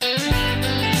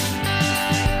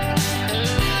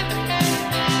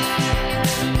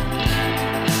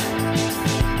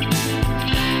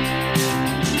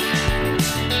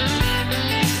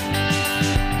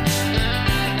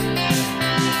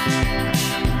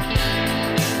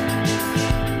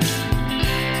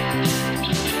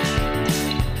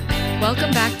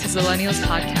Welcome back to Zillennials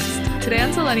Podcast. Today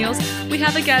on Zillennials, we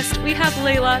have a guest. We have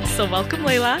Layla. So welcome,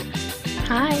 Layla.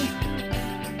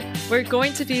 Hi. We're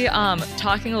going to be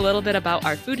talking a little bit about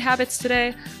our food habits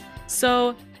today.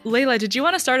 So Layla, did you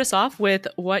want to start us off with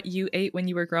what you ate when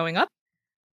you were growing up?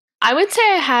 I would say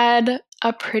I had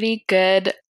a pretty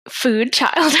good food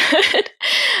childhood.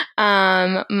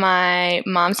 My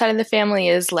mom's side of the family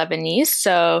is Lebanese,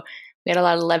 so we had a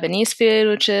lot of Lebanese food,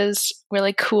 which is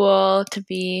really cool to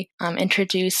be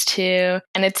introduced to.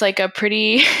 And it's like a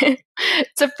pretty,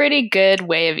 it's a pretty good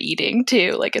way of eating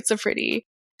too. Like it's a pretty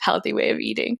healthy way of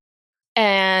eating.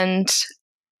 And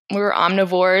we were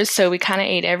omnivores, so we kind of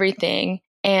ate everything.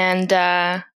 And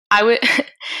I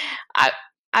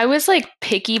was like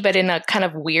picky, but in a kind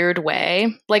of weird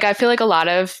way. Like I feel like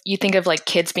you think of like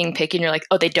kids being picky and you're like,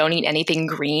 oh, they don't eat anything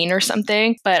green or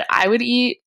something. But I would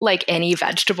eat like any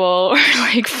vegetable or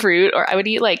like fruit, or I would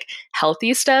eat like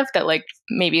healthy stuff that like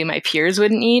maybe my peers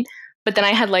wouldn't eat. But then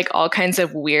I had like all kinds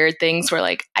of weird things where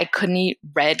like I couldn't eat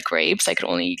red grapes. I could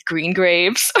only eat green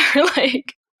grapes, or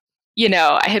like,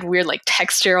 I had weird like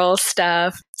textural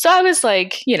stuff. So I was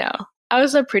like, I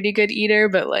was a pretty good eater,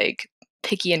 but like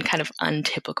picky in kind of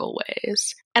untypical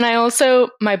ways. And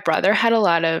my brother had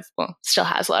still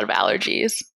has a lot of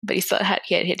allergies, but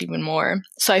he had even more.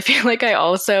 So I feel like I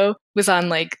also was on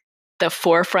like the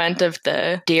forefront of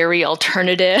the dairy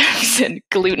alternatives and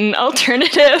gluten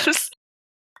alternatives.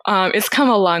 It's come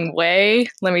a long way,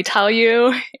 let me tell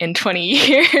you, in 20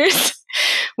 years.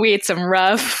 We ate some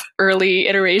rough early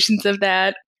iterations of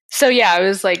that. So yeah, I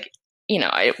was like,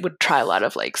 I would try a lot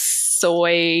of like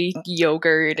soy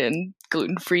yogurt and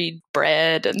gluten-free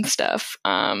bread and stuff,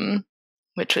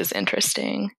 which was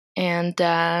interesting. And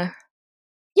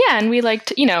and we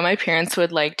liked, my parents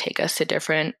would like take us to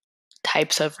different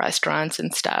types of restaurants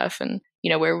and stuff. And,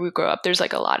 where we grew up, there's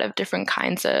like a lot of different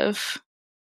kinds of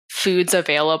foods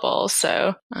available.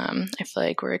 So I feel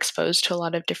like we're exposed to a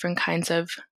lot of different kinds of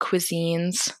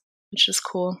cuisines, which is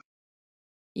cool.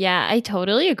 Yeah, I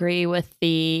totally agree with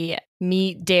the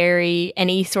meat, dairy,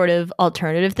 any sort of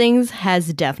alternative things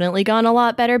has definitely gone a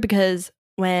lot better, because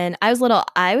when I was little,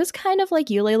 I was kind of like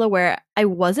you, Layla, where I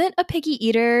wasn't a picky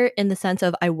eater in the sense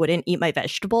of I wouldn't eat my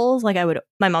vegetables. Like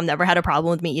my mom never had a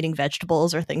problem with me eating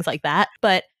vegetables or things like that.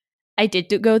 But I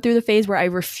did go through the phase where I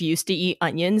refused to eat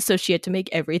onions. So she had to make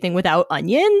everything without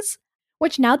onions,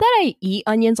 which now that I eat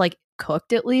onions, like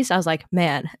cooked at least, I was like,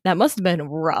 man, that must have been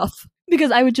rough.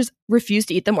 Because I would just refuse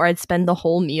to eat them, or I'd spend the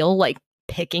whole meal like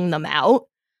picking them out.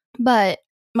 But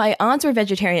my aunts were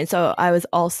vegetarian, so I was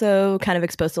also kind of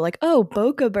exposed to like,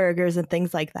 Boca burgers and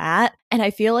things like that. And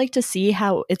I feel like to see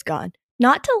how it's gone,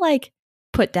 not to like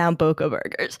put down Boca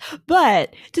burgers,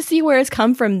 but to see where it's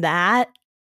come from that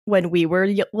when we were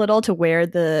little to where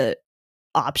the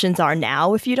options are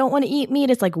now. If you don't want to eat meat,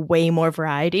 it's like way more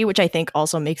variety, which I think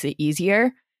also makes it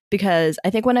easier. Because I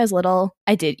think when I was little,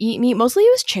 I did eat meat. Mostly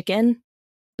it was chicken,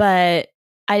 but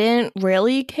I didn't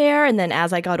really care. And then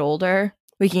as I got older,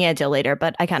 we can get into it later,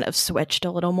 but I kind of switched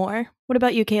a little more. What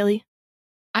about you, Kaylee?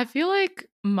 I feel like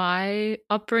my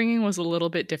upbringing was a little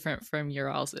bit different from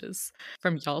y'all's.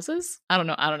 From y'all's? I don't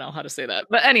know how to say that.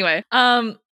 But anyway,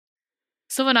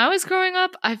 so when I was growing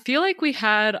up, I feel like we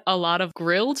had a lot of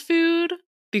grilled food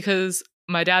because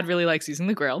my dad really likes using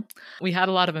the grill. We had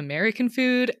a lot of American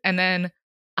food, and then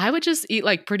I would just eat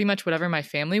like pretty much whatever my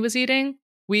family was eating.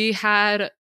 We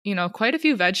had, quite a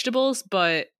few vegetables,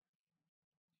 but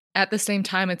at the same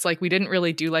time, it's like we didn't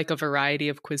really do like a variety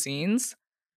of cuisines.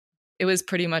 It was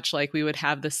pretty much like we would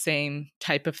have the same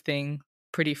type of thing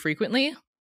pretty frequently.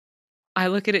 I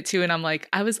look at it too and I'm like,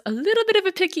 I was a little bit of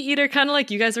a picky eater, kind of like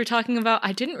you guys were talking about.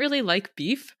 I didn't really like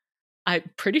beef. I'm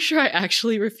pretty sure I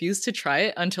actually refused to try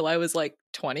it until I was like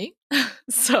 20.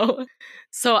 So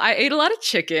I ate a lot of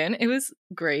chicken. It was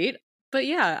great. But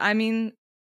yeah, I mean,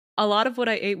 a lot of what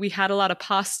I ate, we had a lot of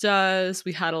pastas.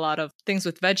 We had a lot of things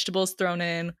with vegetables thrown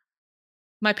in.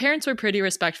 My parents were pretty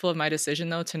respectful of my decision,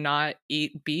 though, to not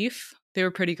eat beef. They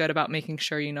were pretty good about making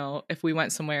sure, if we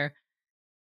went somewhere,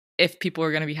 if people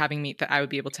were going to be having meat, that I would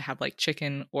be able to have like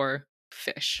chicken or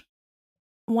fish.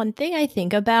 One thing I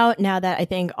think about now that I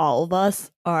think all of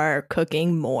us are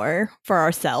cooking more for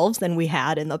ourselves than we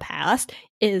had in the past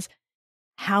is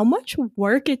how much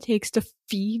work it takes to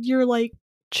feed your like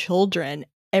children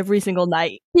every single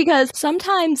night. Because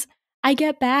sometimes I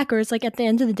get back, or it's like at the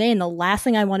end of the day, and the last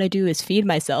thing I want to do is feed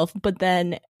myself. But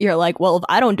then you're like, well, if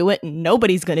I don't do it,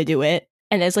 nobody's going to do it.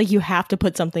 And it's like you have to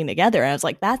put something together. And I was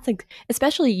like, that's like,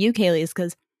 especially you, Kaylee,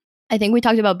 because I think we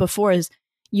talked about before is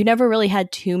you never really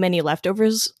had too many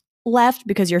leftovers left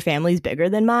because your family's bigger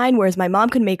than mine. Whereas my mom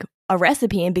could make a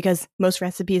recipe, and because most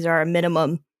recipes are a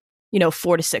minimum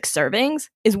 4 to 6 servings,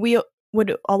 is we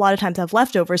would a lot of times have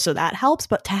leftovers, so that helps.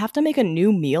 But to have to make a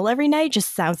new meal every night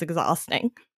just sounds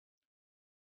exhausting.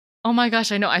 Oh my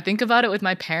gosh, I know. I think about it with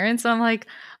my parents. I'm like,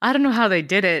 I don't know how they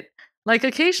did it. Like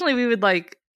occasionally we would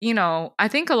like, I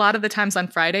think a lot of the times on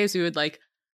Fridays we would like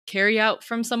carry out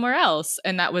from somewhere else.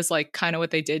 And that was like kind of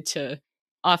what they did to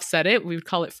offset it. We would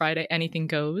call it Friday Anything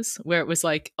Goes, where it was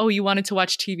like, oh, you wanted to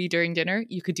watch TV during dinner?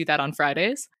 You could do that on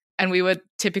Fridays. And we would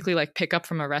typically like pick up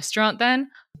from a restaurant then.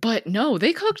 But no,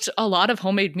 they cooked a lot of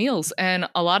homemade meals. And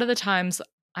a lot of the times,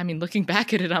 I mean, looking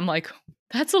back at it, I'm like,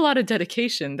 that's a lot of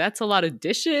dedication. That's a lot of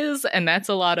dishes. And that's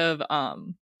a lot of,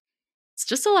 it's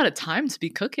just a lot of time to be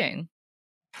cooking.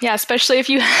 Yeah, especially if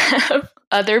you have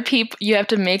other people, you have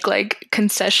to make like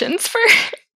concessions for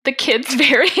the kids'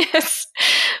 various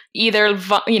either,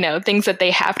 things that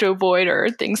they have to avoid or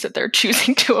things that they're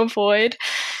choosing to avoid.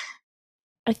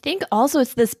 I think also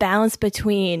it's this balance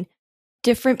between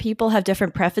different people have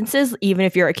different preferences, even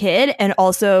if you're a kid, and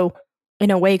also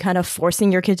in a way kind of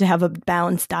forcing your kid to have a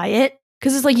balanced diet.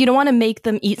 Because it's like you don't want to make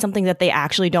them eat something that they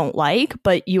actually don't like,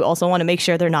 but you also want to make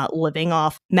sure they're not living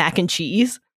off mac and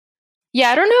cheese. Yeah,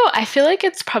 I don't know. I feel like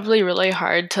it's probably really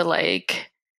hard to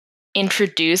like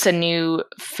introduce a new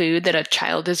food that a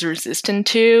child is resistant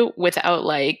to without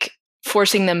like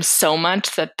forcing them so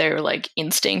much that their like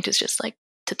instinct is just like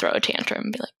to throw a tantrum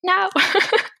and be like, no.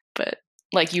 But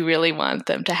like you really want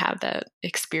them to have that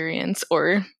experience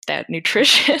or that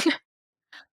nutrition.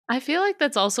 I feel like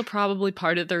that's also probably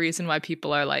part of the reason why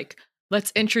people are like,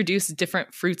 let's introduce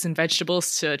different fruits and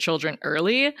vegetables to children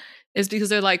early, is because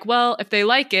they're like, well, if they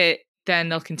like it, then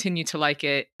they'll continue to like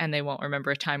it and they won't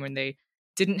remember a time when they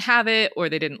didn't have it or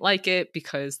they didn't like it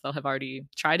because they'll have already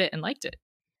tried it and liked it.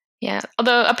 Yeah.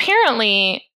 Although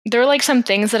apparently there are like some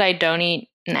things that I don't eat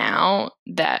now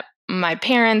that my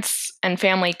parents and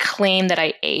family claim that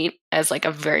I ate as like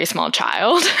a very small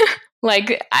child.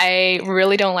 Like I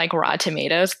really don't like raw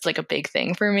tomatoes. It's like a big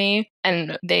thing for me.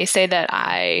 And they say that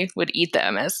I would eat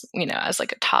them as, as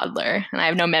like a toddler. And I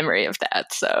have no memory of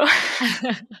that. So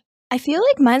I feel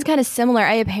like mine's kind of similar.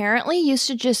 I apparently used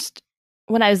to just,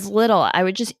 when I was little, I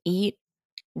would just eat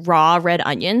raw red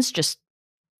onions, just,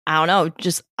 I don't know,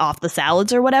 just off the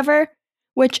salads or whatever,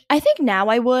 which I think now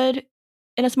I would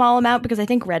in a small amount because I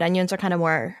think red onions are kind of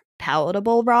more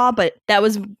palatable raw. But that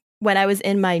was when I was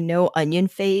in my no onion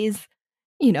phase.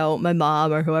 My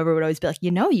mom or whoever would always be like,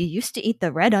 you used to eat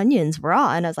the red onions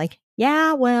raw. And I was like,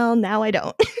 yeah, well, now I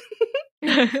don't.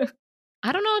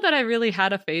 I don't know that I really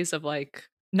had a phase of like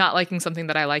not liking something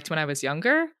that I liked when I was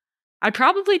younger. I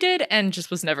probably did and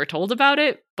just was never told about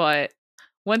it. But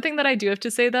one thing that I do have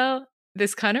to say, though,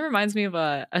 this kind of reminds me of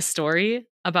a story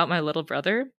about my little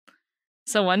brother.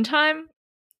 So one time,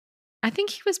 I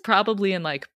think he was probably in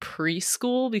like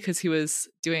preschool because he was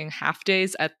doing half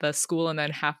days at the school and then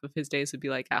half of his days would be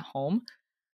like at home.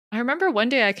 I remember one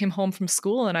day I came home from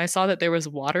school and I saw that there was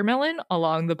watermelon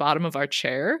along the bottom of our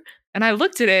chair. And I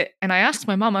looked at it and I asked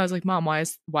my mom, I was like, Mom,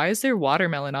 why is there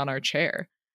watermelon on our chair?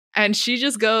 And she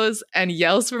just goes and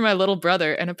yells for my little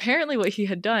brother. And apparently what he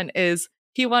had done is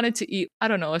he wanted to eat, I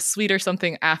don't know, a sweet or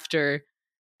something after.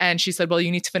 And she said, well,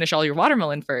 you need to finish all your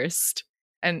watermelon first.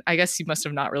 And I guess he must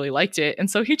have not really liked it. And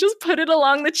so he just put it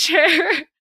along the chair.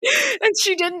 And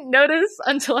she didn't notice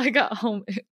until I got home.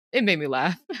 It made me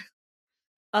laugh.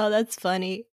 Oh, that's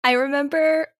funny. I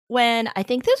remember when, I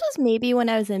think this was maybe when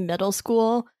I was in middle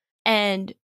school,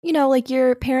 and, like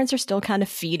your parents are still kind of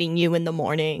feeding you in the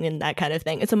morning and that kind of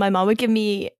thing. And so my mom would give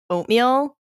me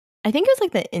oatmeal. I think it was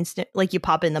like the instant, like you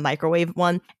pop it in the microwave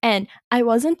one. And I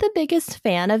wasn't the biggest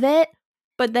fan of it.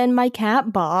 But then my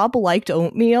cat Bob liked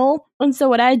oatmeal. And so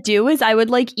what I'd do is I would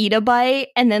like eat a bite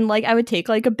and then like I would take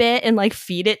like a bit and like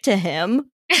feed it to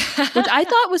him, which I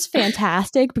thought was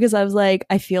fantastic because I was like,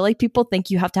 I feel like people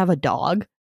think you have to have a dog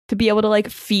to be able to like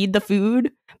feed the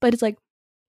food. But it's like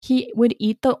he would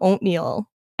eat the oatmeal.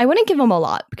 I wouldn't give him a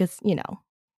lot because,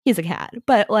 he's a cat.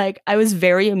 But like I was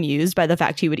very amused by the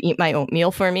fact he would eat my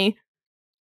oatmeal for me.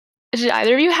 Did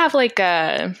either of you have like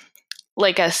a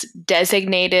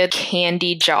designated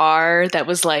candy jar that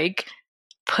was like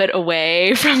put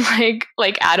away from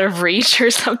like out of reach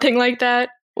or something like that?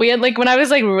 We had like when I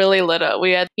was like really little,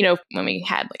 we had, when we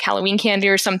had like Halloween candy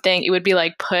or something, it would be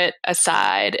like put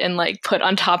aside and like put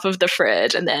on top of the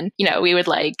fridge. And then, we would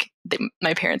like,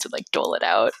 my parents would like dole it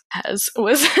out as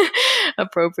was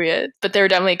appropriate. But there were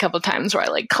definitely a couple times where I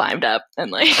like climbed up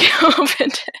and like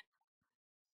opened it.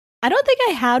 I don't think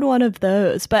I had one of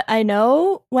those, but I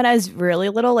know when I was really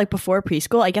little, like before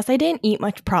preschool, I guess I didn't eat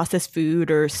much processed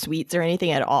food or sweets or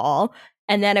anything at all.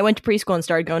 And then I went to preschool and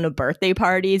started going to birthday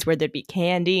parties where there'd be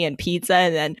candy and pizza.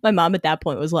 And then my mom at that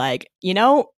point was like,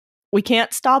 we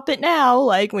can't stop it now.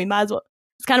 Like, we might as well.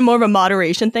 It's kind of more of a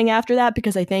moderation thing after that,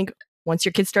 because I think once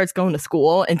your kid starts going to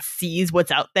school and sees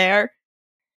what's out there,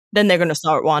 then they're going to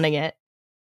start wanting it.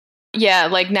 Yeah,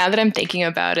 like now that I'm thinking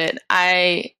about it,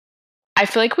 I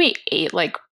feel like we ate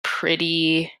like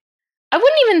pretty, I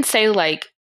wouldn't even say like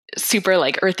super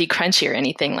like earthy crunchy or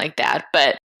anything like that,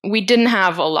 but we didn't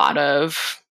have a lot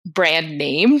of brand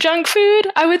name junk food,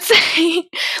 I would say.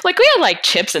 Like we had like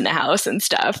chips in the house and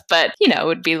stuff, but you know, it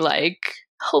would be like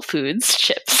Whole Foods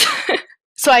chips.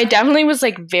 So I definitely was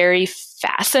like very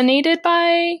fascinated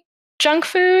by junk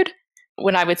food.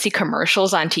 When I would see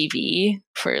commercials on TV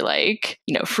for like,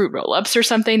 you know, fruit roll-ups or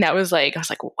something, that was like, I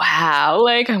was like, wow,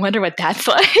 like I wonder what that's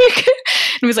like.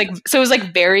 It was like, so it was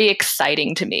like very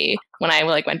exciting to me when I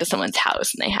like went to someone's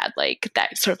house and they had like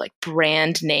that sort of like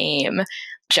brand name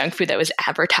junk food that was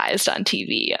advertised on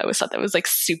TV. I always thought that was like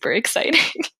super exciting.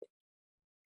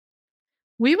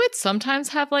 We would sometimes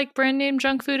have like brand name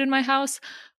junk food in my house,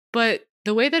 but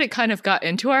the way that it kind of got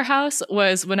into our house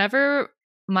was whenever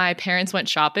my parents went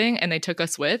shopping and they took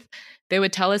us with, they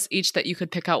would tell us each that you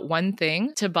could pick out one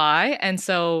thing to buy. And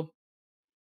so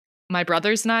my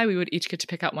brothers and I, we would each get to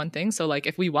pick out one thing. So like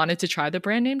if we wanted to try the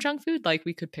brand name junk food, like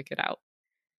we could pick it out.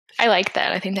 I like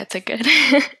that. I think that's a good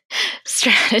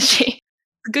strategy.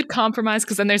 A good compromise,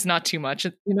 because then there's not too much.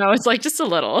 You know, it's like just a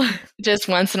little. Just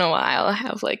once in a while, I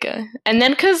have like a, and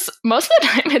then because most of the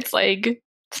time it's like,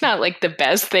 it's not like the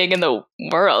best thing in the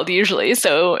world usually.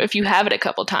 So if you have it a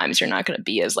couple times, you're not going to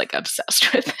be as like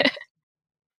obsessed with it.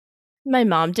 My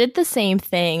mom did the same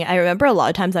thing. I remember a lot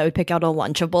of times I would pick out a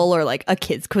Lunchable or like a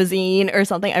kid's cuisine or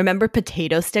something. I remember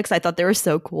potato sticks. I thought they were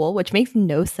so cool, which makes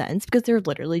no sense because they're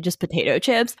literally just potato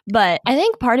chips. But I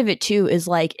think part of it too is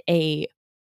like a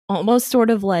almost sort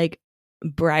of like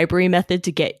bribery method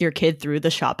to get your kid through the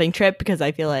shopping trip, because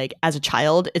I feel like as a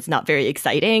child it's not very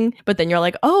exciting, but then you're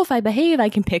like, oh, if I behave I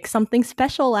can pick something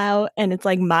special out and it's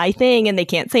like my thing and they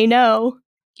can't say no.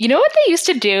 You know what they used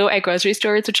to do at grocery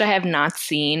stores, which I have not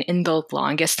seen in the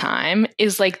longest time,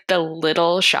 is like the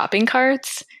little shopping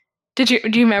carts. Do you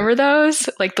remember those?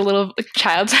 Like the little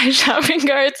child-sized shopping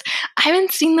carts? I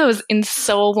haven't seen those in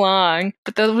so long,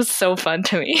 but that was so fun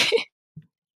to me.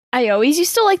 I always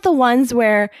used to like the ones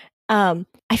where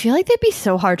I feel like they'd be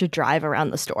so hard to drive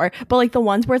around the store, but like the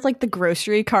ones where it's like the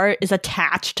grocery cart is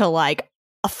attached to like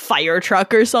a fire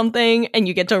truck or something and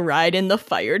you get to ride in the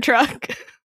fire truck.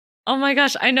 Oh my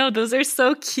gosh, I know. Those are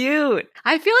so cute.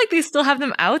 I feel like they still have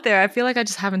them out there. I feel like I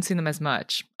just haven't seen them as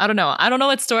much. I don't know. I don't know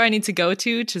what store I need to go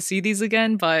to see these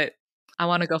again, but I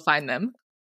want to go find them.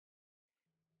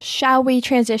 Shall we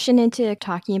transition into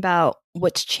talking about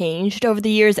what's changed over the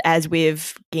years as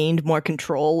we've gained more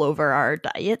control over our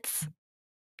diets?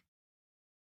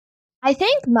 I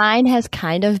think mine has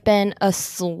kind of been a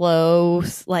slow,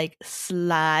 like,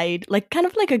 slide, like, kind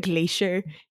of like a glacier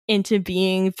into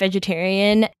being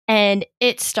vegetarian. And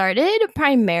it started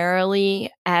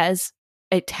primarily as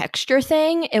a texture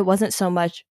thing. It wasn't so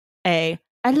much I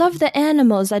love the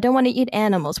animals, I don't want to eat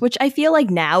animals, which I feel like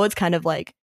now it's kind of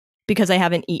like, because I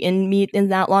haven't eaten meat in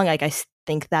that long, like I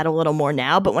think that a little more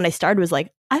now. But when I started, it was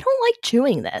like, I don't like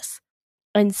chewing this.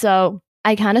 And so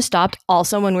I kind of stopped.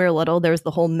 Also, when we were little, there was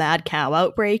the whole mad cow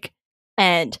outbreak.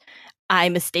 And I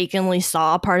mistakenly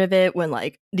saw part of it when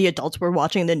like the adults were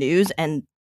watching the news, and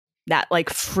that like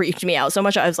freaked me out so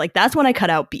much. I was like, that's when I cut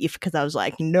out beef, because I was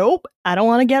like, nope, I don't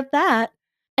want to get that.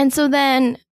 And so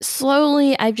then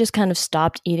slowly I've just kind of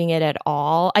stopped eating it at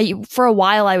all. For a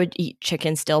while I would eat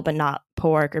chicken still, but not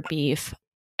pork or beef.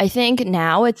 I think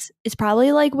now it's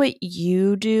probably like what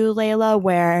you do, Layla,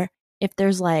 where if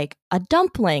there's like a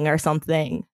dumpling or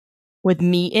something with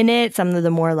meat in it, some of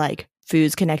the more like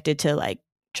foods connected to like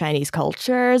Chinese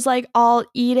cultures, like I'll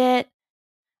eat it.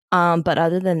 But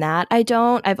other than that, I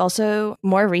don't. I've also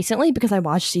more recently, because I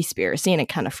watched Seaspiracy and it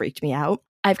kind of freaked me out,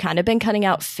 I've kind of been cutting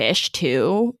out fish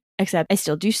too, except I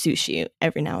still do sushi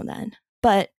every now and then.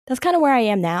 But that's kind of where I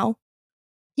am now.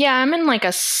 Yeah, I'm in like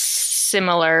a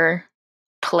similar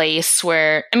place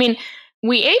where, I mean,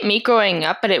 we ate meat growing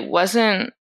up, but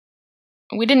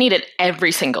we didn't eat it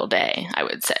every single day, I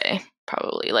would say,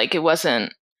 probably. Like it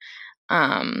wasn't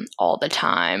all the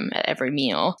time at every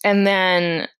meal. And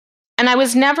I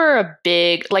was never a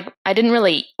big, like, I didn't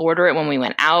really order it when we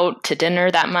went out to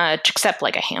dinner that much, except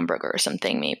like a hamburger or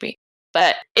something maybe.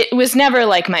 But it was never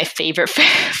like my favorite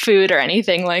food or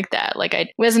anything like that. Like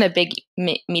I wasn't a big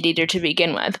meat eater to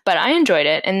begin with, but I enjoyed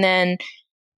it. And then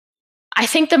I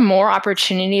think the more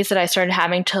opportunities that I started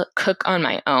having to cook on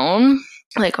my own,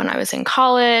 like when I was in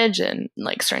college and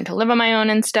like starting to live on my own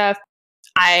and stuff,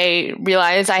 I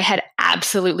realized I had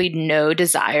absolutely no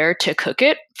desire to cook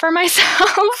it for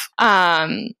myself,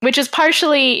 which is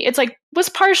partially, was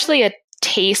partially a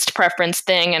taste preference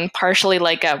thing and partially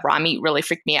like a raw meat really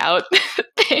freaked me out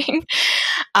thing.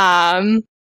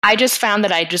 I just found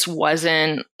that I just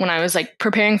wasn't, when I was like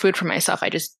preparing food for myself, I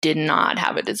just did not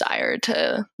have a desire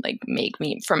to like make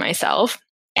meat for myself.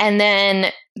 And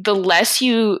then the less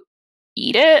you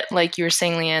eat it, like you were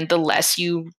saying, Leanne, the less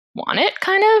you want it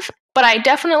kind of. But I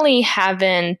definitely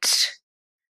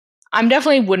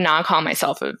would not call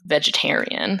myself a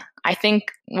vegetarian. I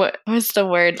think, what was the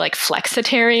word, like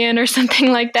flexitarian or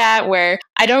something like that, where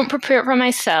I don't prepare it for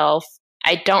myself.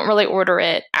 I don't really order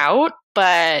it out,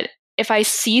 but if I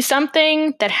see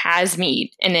something that has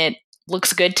meat and it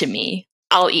looks good to me,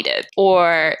 I'll eat it.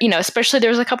 Or, especially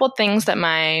there's a couple of things that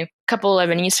couple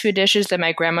Lebanese food dishes that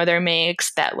my grandmother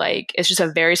makes that like, it's just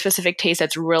a very specific taste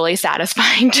that's really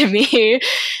satisfying to me.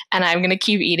 And I'm going to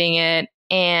keep eating it.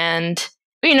 And,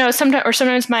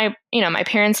 sometimes my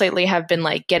parents lately have been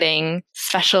like getting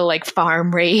special like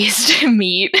farm raised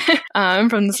meat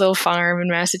from this little farm in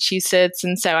Massachusetts.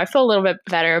 And so I feel a little bit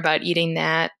better about eating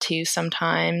that too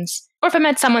sometimes. Or if I'm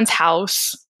at someone's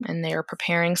house and they're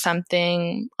preparing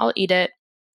something, I'll eat it.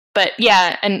 But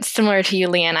yeah, and similar to you,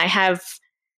 Leanne, I have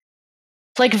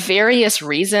like various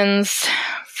reasons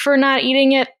for not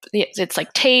eating it. It's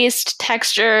like taste,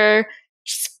 texture,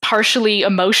 partially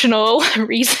emotional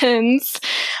reasons.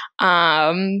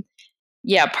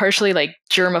 Partially like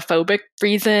germophobic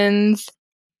reasons.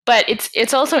 But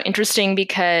it's also interesting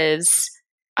because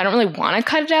I don't really want to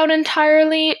cut it out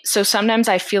entirely. So sometimes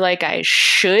I feel like I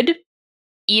should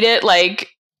eat it like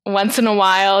once in a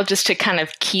while just to kind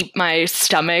of keep my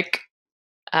stomach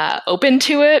open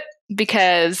to it,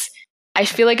 because I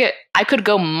feel like I could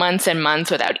go months and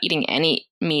months without eating any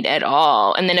meat at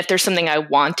all. And then if there's something I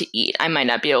want to eat, I might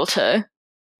not be able to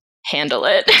handle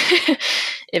it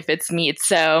if it's meat.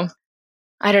 So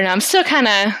I don't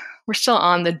know. We're still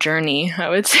on the journey, I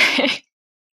would say.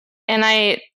 And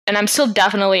I'm still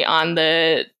definitely on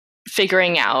the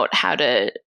figuring out how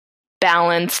to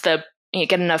balance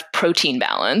get enough protein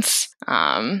balance.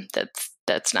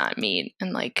 That's not meat,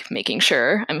 and like making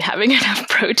sure I'm having enough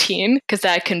protein, because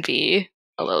that can be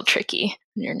a little tricky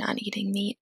when you're not eating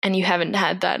meat and you haven't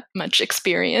had that much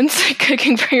experience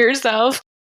cooking for yourself.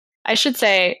 I should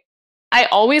say I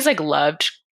always like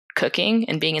loved cooking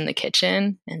and being in the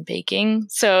kitchen and baking.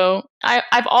 So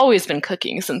I've always been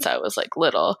cooking since I was like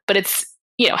little, but it's,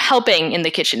 helping in the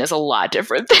kitchen is a lot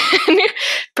different than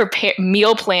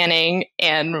meal planning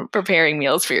and preparing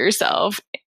meals for yourself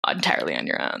entirely on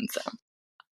your own.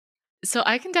 So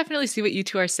I can definitely see what you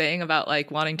two are saying about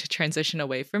like wanting to transition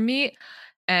away from meat.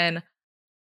 And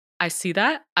I see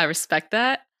that. I respect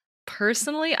that.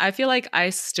 Personally, I feel like I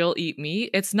still eat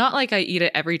meat. It's not like I eat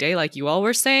it every day like you all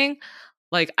were saying.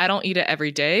 Like, I don't eat it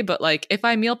every day, but like if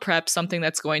I meal prep something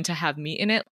that's going to have meat in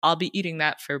it, I'll be eating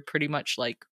that for pretty much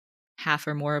like half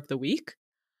or more of the week.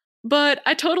 But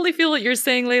I totally feel what you're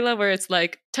saying, Layla, where it's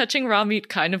like touching raw meat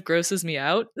kind of grosses me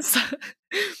out.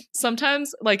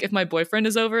 Sometimes, like if my boyfriend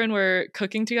is over and we're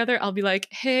cooking together, I'll be like,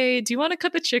 hey, do you want to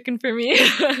cut the chicken for me?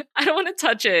 I don't want to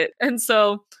touch it. And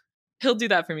so he'll do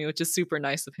that for me, which is super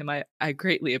nice of him. I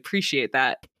greatly appreciate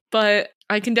that. But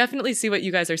I can definitely see what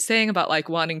you guys are saying about like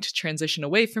wanting to transition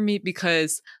away from meat,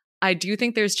 because I do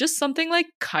think there's just something like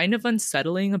kind of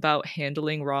unsettling about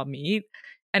handling raw meat,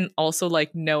 and also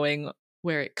like knowing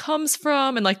where it comes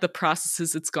from and like the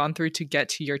processes it's gone through to get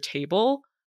to your table.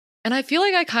 And I feel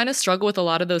like I kind of struggle with a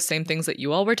lot of those same things that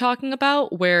you all were talking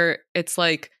about, where it's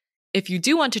like, if you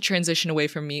do want to transition away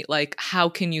from meat, like how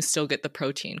can you still get the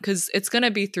protein? Because it's going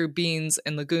to be through beans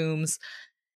and legumes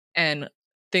and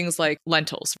things like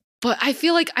lentils. But I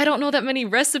feel like I don't know that many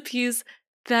recipes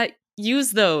that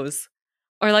use those.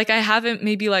 Or like I haven't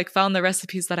maybe like found the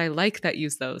recipes that I like that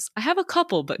use those. I have a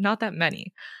couple, but not that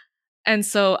many. And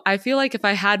so I feel like if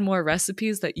I had more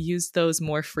recipes that used those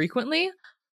more frequently,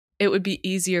 it would be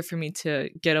easier for me to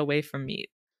get away from meat.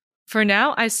 For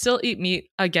now, I still eat meat,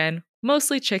 again,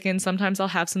 mostly chicken. Sometimes I'll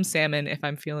have some salmon if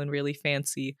I'm feeling really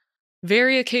fancy.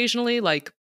 Very occasionally,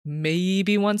 like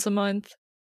maybe once a month,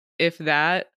 if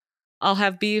that, I'll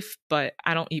have beef, but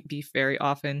I don't eat beef very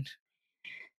often.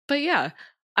 But yeah,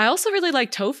 I also really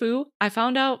like tofu. I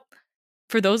found out,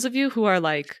 for those of you who are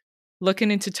like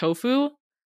looking into tofu,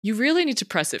 you really need to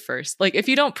press it first. Like if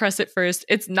you don't press it first,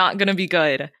 it's not going to be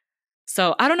good.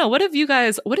 So I don't know. What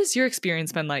has your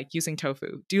experience been like using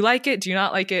tofu? Do you like it? Do you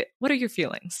not like it? What are your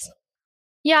feelings?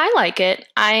 Yeah, I like it.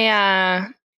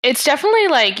 It's definitely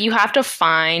like you have to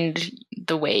find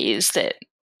the ways that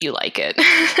you like it,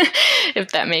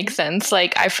 if that makes sense.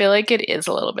 Like, I feel like it is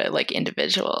a little bit like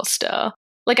individual still.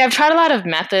 Like, I've tried a lot of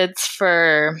methods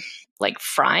for like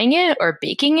frying it or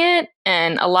baking it,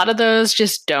 and a lot of those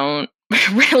just don't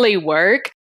really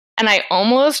work. And I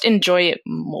almost enjoy it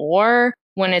more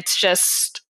when it's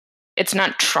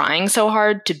not trying so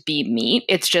hard to be meat.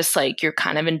 It's just like you're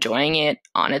kind of enjoying it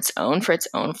on its own for its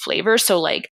own flavor. So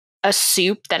like a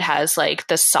soup that has like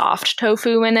the soft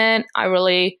tofu in it, I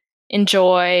really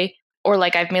enjoy. Or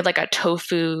like I've made like a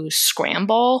tofu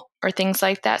scramble or things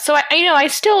like that. So I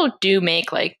still do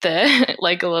make like the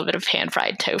like a little bit of pan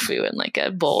fried tofu in like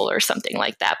a bowl or something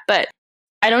like that. But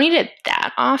I don't eat it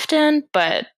that often.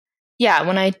 But yeah,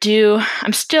 when I do,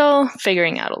 I'm still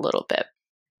figuring out a little bit.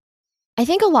 I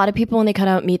think a lot of people, when they cut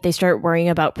out meat, they start worrying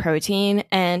about protein.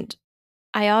 And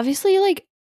I obviously like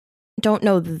don't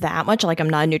know that much. Like, I'm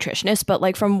not a nutritionist, but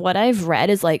like from what I've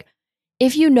read is like,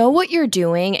 if you know what you're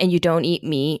doing and you don't eat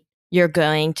meat, you're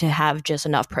going to have just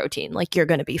enough protein. Like, you're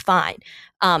going to be fine.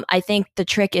 I think the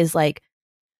trick is like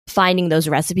finding those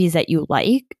recipes that you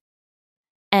like.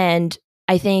 And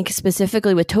I think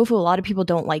specifically with tofu, a lot of people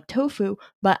don't like tofu,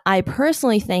 but I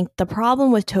personally think the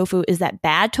problem with tofu is that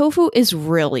bad tofu is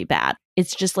really bad.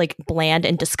 It's just like bland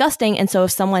and disgusting. And so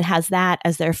if someone has that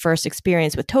as their first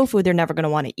experience with tofu, they're never going to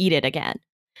want to eat it again.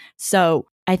 So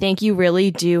I think you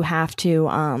really do have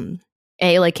to,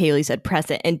 A, like Kaylee said,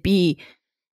 press it, and B,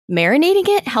 marinating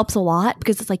it helps a lot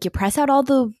because it's like you press out all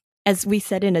the, as we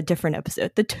said in a different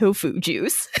episode, the tofu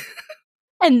juice.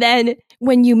 And then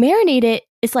when you marinate it,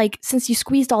 it's like, since you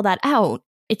squeezed all that out,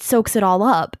 it soaks it all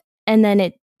up and then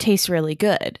it tastes really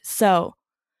good. So,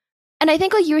 and I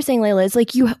think like you were saying, Layla, it's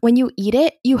like when you eat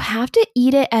it, you have to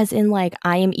eat it as in like,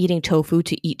 I am eating tofu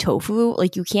to eat tofu.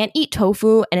 Like, you can't eat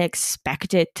tofu and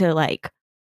expect it to like,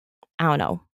 I don't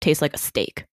know, taste like a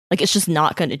steak. Like, it's just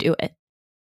not going to do it.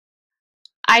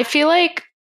 I feel like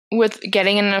with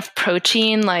getting enough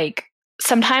protein, like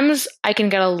sometimes I can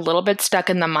get a little bit stuck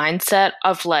in the mindset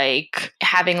of like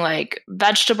having like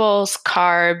vegetables,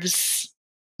 carbs,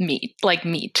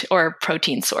 meat or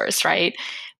protein source, right?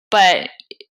 But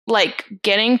like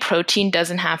getting protein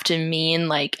doesn't have to mean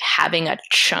like having a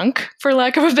chunk, for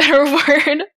lack of a better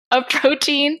word, of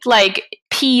protein. Like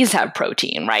peas have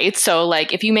protein, right? So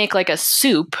like if you make like a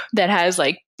soup that has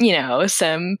like, you know,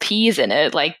 some peas in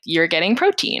it, like you're getting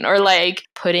protein. Or like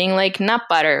putting like nut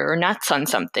butter or nuts on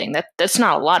something, that's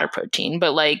not a lot of protein.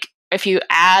 But like if you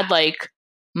add like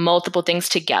multiple things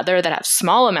together that have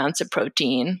small amounts of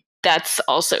protein, that's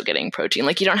also getting protein.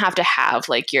 Like you don't have to have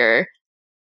like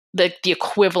the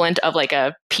equivalent of like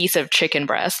a piece of chicken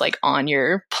breast like on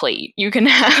your plate. You can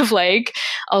have like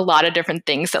a lot of different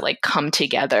things that like come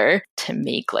together to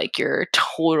make like your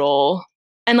total,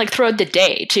 and like throughout the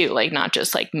day too, like not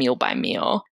just like meal by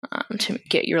meal, to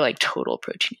get your like total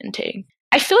protein intake.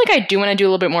 I feel like I do want to do a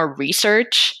little bit more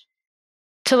research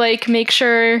to like make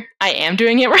sure I am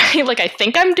doing it right. Like I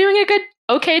think I'm doing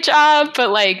a okay job,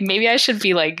 but like maybe I should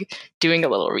be like doing a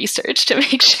little research to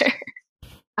make sure.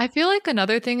 I feel like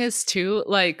another thing is too,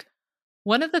 like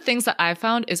one of the things that I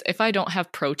found is if I don't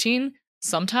have protein,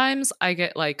 sometimes I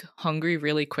get like hungry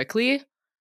really quickly.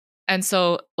 And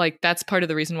so like that's part of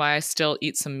the reason why I still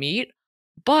eat some meat.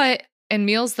 But in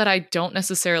meals that I don't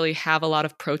necessarily have a lot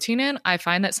of protein in, I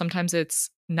find that sometimes it's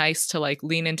nice to like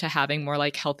lean into having more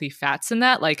like healthy fats in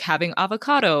that, like having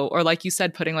avocado or like you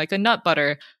said, putting like a nut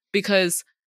butter, because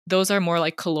those are more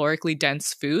like calorically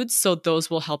dense foods. So those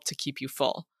will help to keep you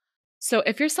full. So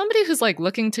if you're somebody who's like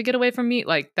looking to get away from meat,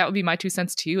 like that would be my 2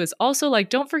 cents to you, is also like,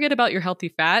 don't forget about your healthy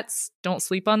fats. Don't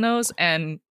sleep on those,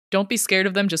 and don't be scared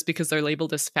of them just because they're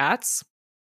labeled as fats.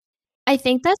 I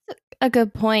think that's a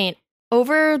good point.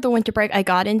 Over the winter break, I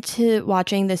got into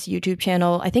watching this YouTube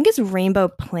channel. I think it's Rainbow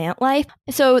Plant Life.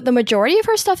 So the majority of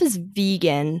her stuff is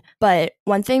vegan. But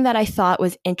one thing that I thought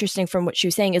was interesting from what she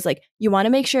was saying is like, you want to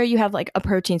make sure you have like a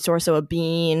protein source, so a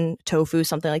bean, tofu,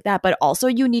 something like that. But also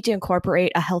you need to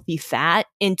incorporate a healthy fat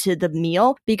into the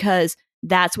meal because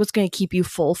that's what's going to keep you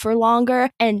full for longer.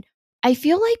 And I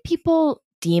feel like people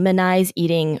demonize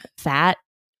eating fat,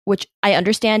 which I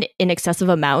understand in excessive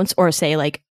amounts, or say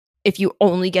like, if you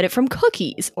only get it from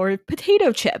cookies or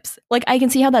potato chips. Like, I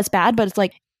can see how that's bad, but it's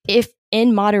like, if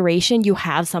in moderation you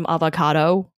have some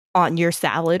avocado on your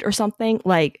salad or something,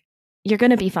 like, you're going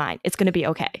to be fine. It's going to be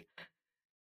okay.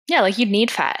 Yeah, like you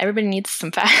need fat. Everybody needs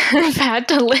some fat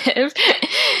to live.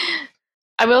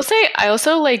 I will say, I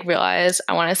also like realize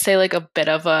I want to say like a bit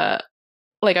of a,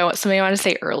 like something I want to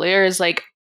say earlier is like,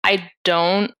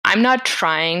 I'm not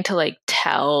trying to like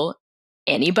tell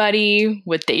anybody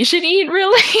what they should eat,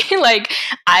 really. Like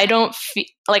I don't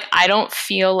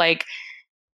feel like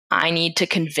I need to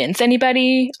convince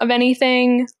anybody of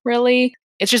anything, really.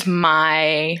 It's just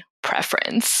my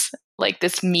preference. Like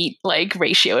this meat like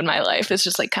ratio in my life is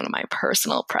just like kind of my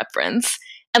personal preference.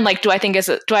 And like, do I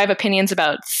have opinions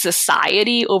about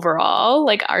society overall,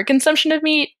 like our consumption of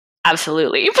meat?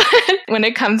 Absolutely. But when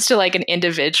it comes to like an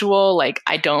individual, like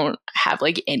I don't have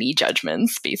like any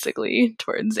judgments basically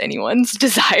towards anyone's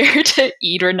desire to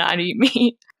eat or not eat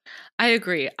meat. I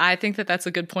agree. I think that that's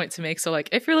a good point to make. So, like,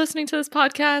 if you're listening to this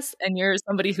podcast and you're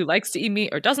somebody who likes to eat meat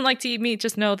or doesn't like to eat meat,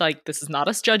 just know, like, this is not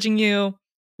us judging you.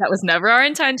 That was never our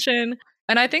intention.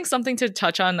 And I think something to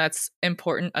touch on that's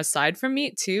important aside from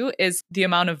meat, too, is the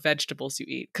amount of vegetables you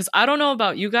eat. Because I don't know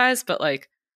about you guys, but, like,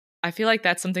 I feel like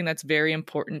that's something that's very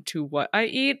important to what I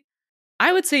eat.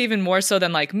 I would say even more so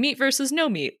than, like, meat versus no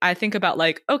meat. I think about,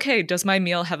 like, okay, does my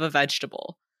meal have a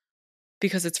vegetable?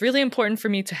 Because it's really important for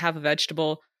me to have a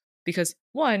vegetable. Because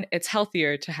one, it's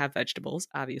healthier to have vegetables,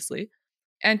 obviously.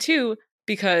 And two,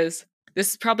 because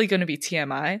this is probably going to be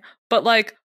TMI, but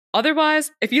like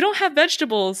otherwise, if you don't have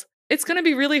vegetables, it's going to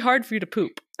be really hard for you to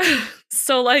poop.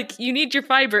 So like you need your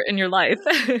fiber in your life.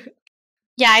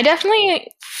 Yeah, I definitely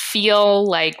feel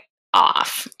like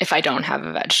off if I don't have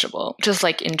a vegetable, just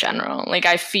like in general. Like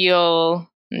I feel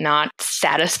not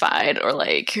satisfied or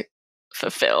like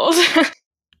fulfilled.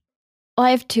 Well,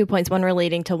 I have 2 points, one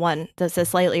relating to one that says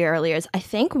slightly earlier. Is I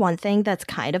think one thing that's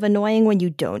kind of annoying when you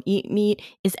don't eat meat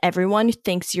is everyone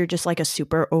thinks you're just like a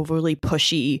super overly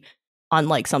pushy on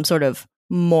like some sort of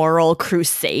moral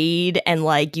crusade and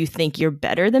like you think you're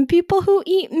better than people who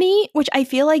eat meat, which I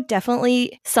feel like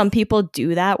definitely some people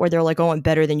do that where they're like, oh, I'm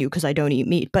better than you because I don't eat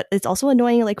meat. But it's also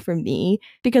annoying like for me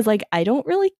because like I don't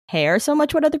really care so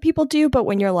much what other people do. But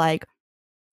when you're like,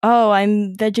 oh,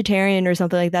 I'm vegetarian or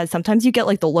something like that, sometimes you get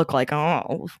like the look like, oh,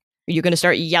 are you going to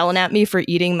start yelling at me for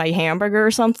eating my hamburger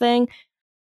or something?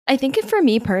 I think for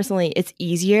me personally, it's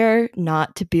easier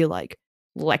not to be like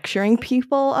lecturing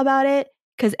people about it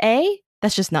because A,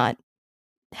 that's just not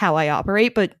how I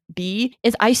operate. But B,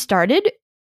 is I stopped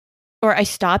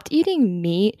eating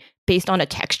meat based on a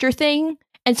texture thing.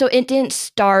 And so it didn't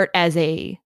start as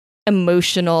a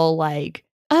emotional like,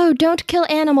 oh, don't kill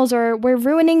animals or we're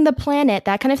ruining the planet,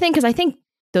 that kind of thing. Because I think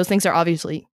those things are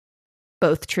obviously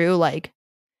both true. Like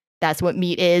that's what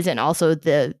meat is, and also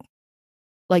the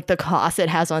cost it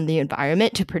has on the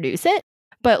environment to produce it.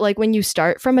 But like when you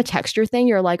start from a texture thing,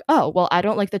 you're like, oh, well, I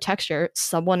don't like the texture.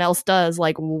 Someone else does.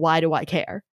 Like, why do I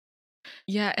care?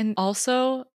 Yeah. And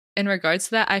also in regards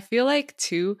to that, I feel like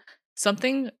too,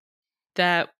 something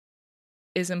that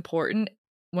is important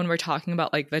when we're talking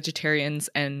about like vegetarians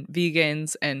and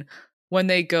vegans and when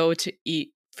they go to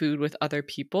eat food with other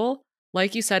people,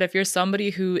 like you said, if you're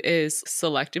somebody who is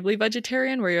selectively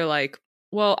vegetarian, where you're like,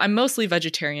 well, I'm mostly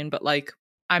vegetarian, but like,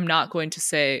 I'm not going to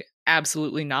say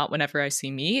absolutely not whenever I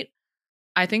see meat.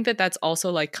 I think that that's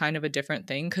also like kind of a different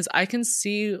thing because I can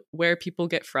see where people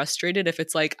get frustrated if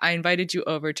it's like, I invited you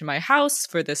over to my house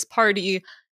for this party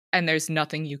and there's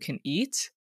nothing you can eat.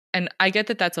 And I get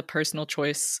that that's a personal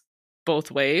choice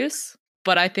both ways,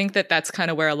 but I think that that's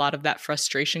kind of where a lot of that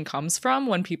frustration comes from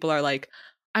when people are like,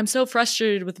 I'm so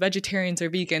frustrated with vegetarians or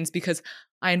vegans because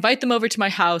I invite them over to my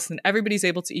house and everybody's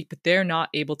able to eat, but they're not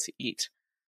able to eat.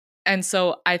 And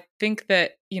so I think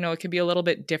that, you know, it can be a little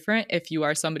bit different if you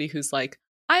are somebody who's like,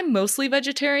 I'm mostly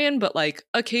vegetarian, but like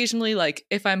occasionally, like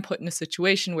if I'm put in a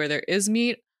situation where there is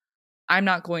meat, I'm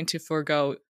not going to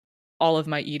forego all of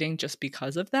my eating just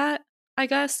because of that, I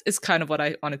guess, is kind of what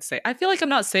I wanted to say. I feel like I'm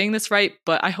not saying this right,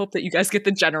 but I hope that you guys get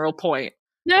the general point.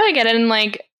 No, I get it. And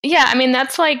like, yeah, I mean,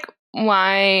 that's like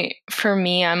why for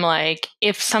me, I'm like,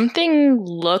 if something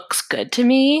looks good to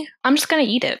me, I'm just going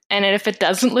to eat it. And if it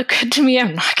doesn't look good to me,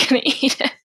 I'm not going to eat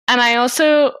it. And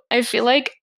I feel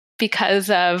like because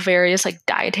of various like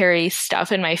dietary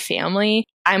stuff in my family,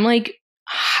 I'm like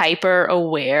hyper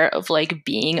aware of like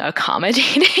being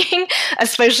accommodating,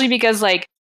 especially because like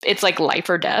it's like life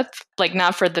or death, like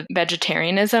not for the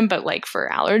vegetarianism, but like for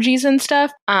allergies and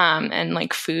stuff, and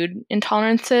like food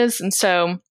intolerances. And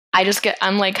so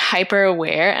I'm like hyper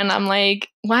aware and I'm like,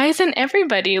 why isn't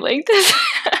everybody like this,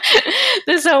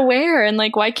 this aware? And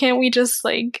like, why can't we just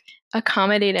like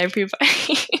accommodate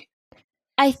everybody?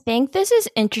 I think this is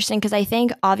interesting because I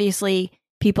think obviously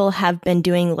people have been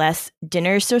doing less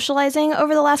dinner socializing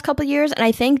over the last couple of years. And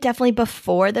I think definitely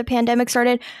before the pandemic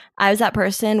started, I was that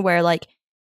person where like,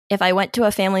 if I went to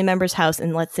a family member's house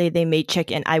and let's say they made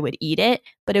chicken, I would eat it.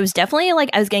 But it was definitely like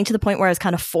I was getting to the point where I was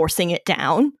kind of forcing it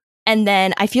down. And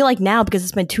then I feel like now, because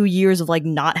it's been 2 years of like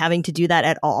not having to do that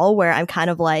at all, where I'm kind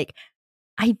of like,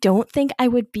 I don't think I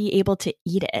would be able to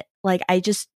eat it. Like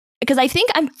because I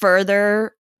think I'm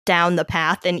further down the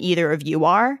path than either of you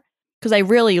are. because I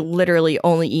really literally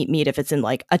only eat meat if it's in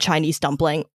like a Chinese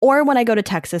dumpling or when I go to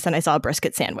Texas and I saw a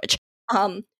brisket sandwich.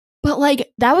 But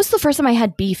like that was the first time I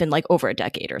had beef in like over a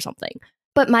decade or something.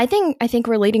 But my thing, I think,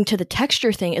 relating to the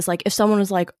texture thing is like if someone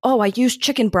was like, oh, I used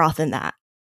chicken broth in that.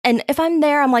 And if I'm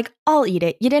there, I'm like, I'll eat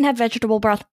it. You didn't have vegetable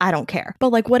broth. I don't care. But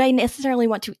like, would I necessarily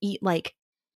want to eat like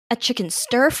a chicken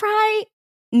stir fry?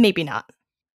 Maybe not.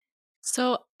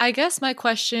 So I guess my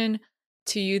question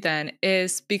to you then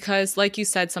is, because like you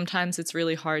said, sometimes it's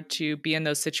really hard to be in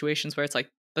those situations where it's like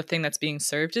the thing that's being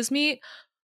served is meat.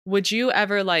 Would you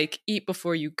ever like eat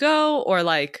before you go, or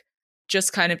like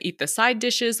just kind of eat the side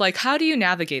dishes? Like, how do you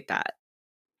navigate that?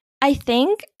 I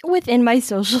think within my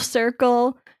social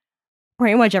circle,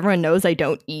 pretty much everyone knows I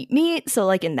don't eat meat. So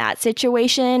like in that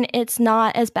situation, it's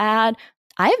not as bad.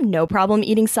 I have no problem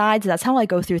eating sides. That's how I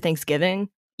go through Thanksgiving.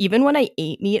 Even when I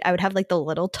ate meat, I would have like the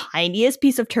little tiniest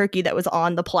piece of turkey that was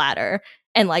on the platter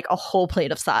and like a whole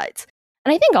plate of sides.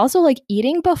 And I think also like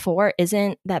eating before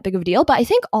isn't that big of a deal. But I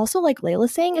think also like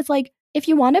Layla's saying, it's like if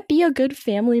you want to be a good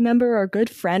family member or a good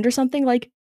friend or something,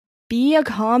 like be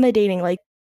accommodating. Like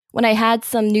when I had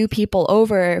some new people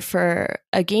over for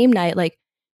a game night, like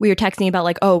we were texting about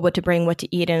like, oh, what to bring, what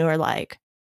to eat. And we're like,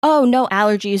 oh, no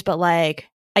allergies, but like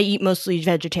I eat mostly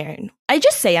vegetarian. I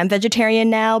just say I'm vegetarian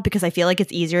now because I feel like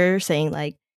it's easier saying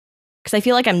like, because I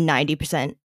feel like I'm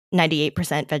 90%,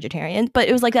 98% vegetarian. But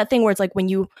it was like that thing where it's like when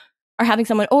you are having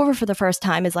someone over for the first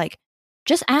time is like,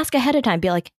 just ask ahead of time. Be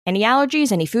like, any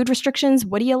allergies, any food restrictions?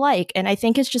 What do you like? And I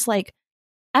think it's just like,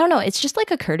 I don't know. It's just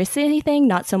like a courtesy thing,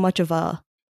 not so much of a,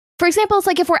 for example, it's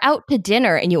like if we're out to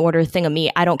dinner and you order a thing of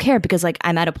meat, I don't care because like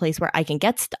I'm at a place where I can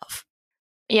get stuff.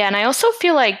 Yeah, and I also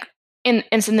feel like in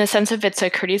the sense of it's a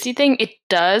courtesy thing, it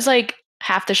does like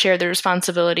have to share the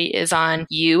responsibility is on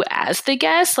you as the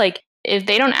guest. Like if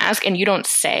they don't ask and you don't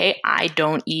say, I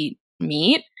don't eat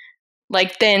meat,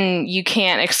 like then you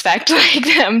can't expect like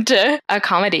them to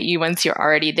accommodate you once you're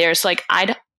already there. So like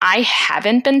I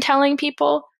haven't been telling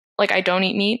people like I don't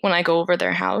eat meat when I go over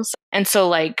their house. And so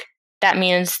like that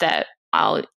means that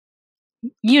I'll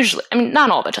usually, I mean, not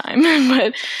all the time,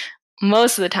 but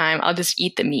most of the time I'll just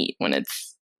eat the meat when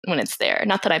it's there.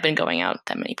 Not that I've been going out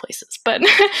that many places, but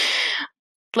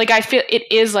like I feel it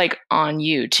is like on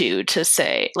you too to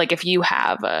say like if you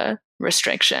have a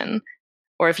restriction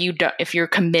or if you're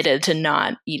committed to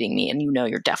not eating meat and you know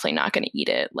you're definitely not going to eat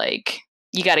it, like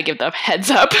you got to give the heads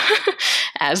up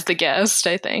as the guest,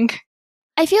 I think.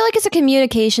 I feel like it's a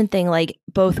communication thing, like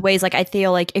both ways. Like I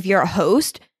feel like if you're a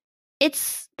host,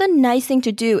 it's the nice thing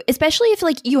to do, especially if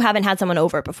like you haven't had someone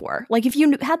over before. Like if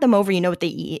you had them over, you know what they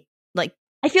eat. Like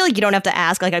I feel like you don't have to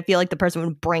ask. Like I feel like the person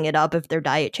would bring it up if their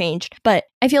diet changed. But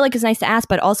I feel like it's nice to ask.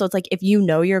 But also it's like if you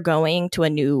know you're going to a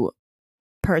new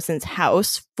person's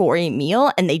house for a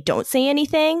meal and they don't say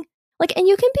anything, like, and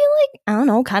you can be like, I don't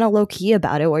know, kind of low key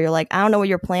about it, where you're like, I don't know what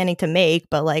you're planning to make,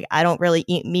 but like I don't really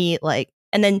eat meat. Like,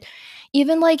 and then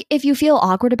even like if you feel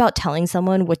awkward about telling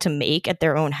someone what to make at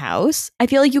their own house, I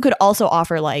feel like you could also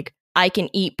offer like, I can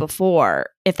eat before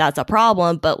if that's a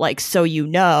problem, but like so you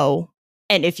know,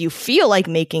 and if you feel like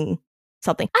making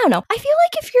something, I don't know. I feel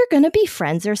like if you're going to be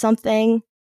friends or something,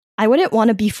 I wouldn't want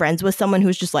to be friends with someone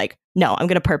who's just like, no, I'm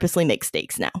going to purposely make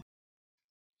steaks now.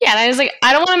 Yeah, and I was like,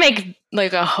 I don't want to make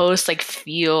like a host like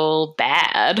feel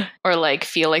bad or like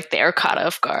feel like they're caught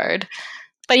off guard.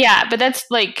 But yeah, but that's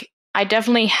like, I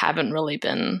definitely haven't really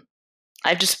been,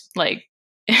 I just like,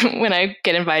 when I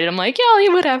get invited, I'm like, yeah, I'll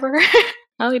eat whatever.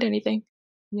 I'll eat anything.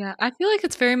 Yeah, I feel like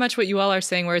it's very much what you all are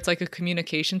saying, where it's like a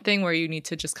communication thing where you need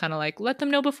to just kind of like let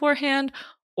them know beforehand.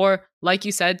 Or like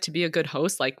you said, to be a good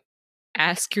host, like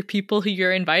ask your people who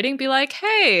you're inviting, be like,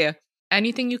 hey,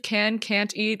 anything you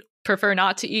can't eat, prefer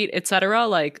not to eat, etc.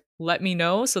 Like let me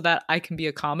know so that I can be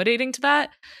accommodating to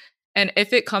that. And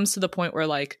if it comes to the point where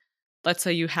like, let's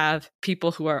say you have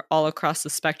people who are all across the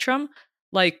spectrum,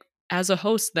 like as a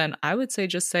host, then I would say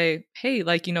just say, hey,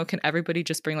 like, you know, can everybody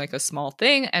just bring like a small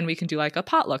thing and we can do like a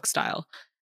potluck style?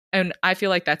 And I feel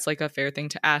like that's like a fair thing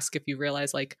to ask if you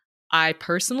realize like, I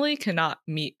personally cannot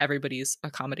meet everybody's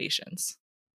accommodations.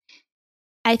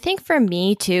 I think for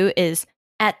me too is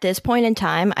at this point in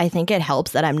time, I think it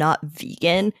helps that I'm not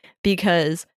vegan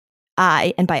because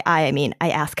and by I mean I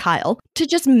asked Kyle to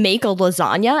just make a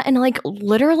lasagna and like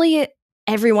literally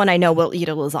everyone I know will eat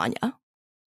a lasagna.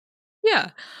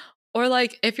 Yeah. Or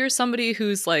like if you're somebody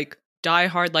who's like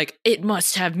diehard, like it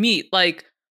must have meat, like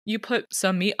you put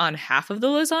some meat on half of the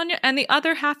lasagna and the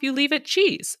other half you leave it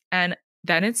cheese. And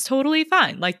then it's totally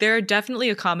fine. Like there are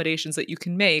definitely accommodations that you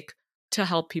can make to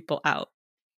help people out.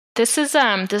 This is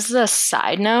a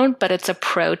side note, but it's a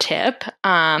pro tip.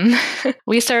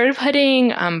 We started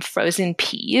putting frozen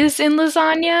peas in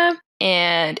lasagna,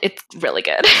 and it's really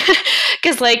good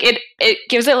because like it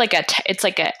gives it like it's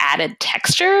like an added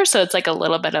texture, so it's like a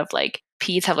little bit of like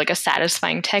peas have like a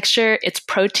satisfying texture. It's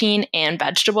protein and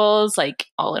vegetables like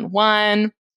all in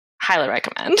one. Highly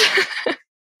recommend.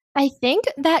 I think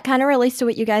that kind of relates to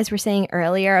what you guys were saying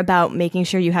earlier about making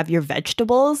sure you have your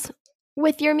vegetables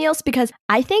with your meals, because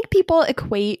I think people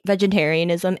equate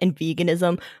vegetarianism and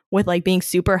veganism with like being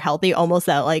super healthy, almost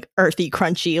that like earthy,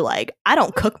 crunchy, like I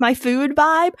don't cook my food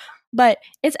vibe. But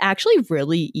it's actually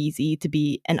really easy to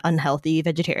be an unhealthy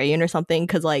vegetarian or something,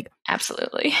 because like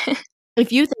Absolutely.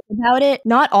 if you think about it,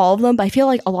 not all of them, but I feel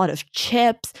like a lot of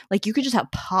chips, like you could just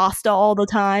have pasta all the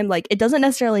time. Like it doesn't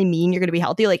necessarily mean you're going to be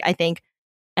healthy. Like I think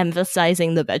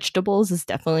emphasizing the vegetables is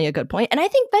definitely a good point. And I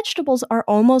think vegetables are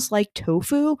almost like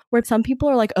tofu, where some people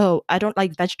are like, oh, I don't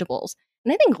like vegetables.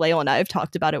 And I think Leo and I have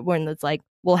talked about it when it's like,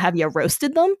 well, have you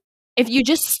roasted them? If you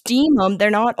just steam them,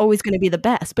 they're not always going to be the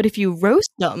best. But if you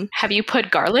roast them. Have you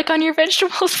put garlic on your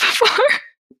vegetables before?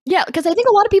 Yeah, because I think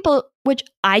a lot of people, which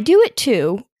I do it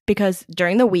too, because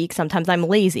during the week, sometimes I'm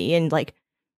lazy and like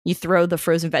you throw the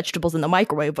frozen vegetables in the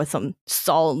microwave with some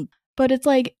salt. But it's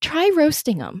like, try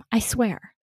roasting them. I swear.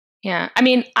 Yeah. I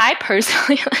mean, I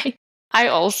personally I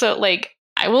also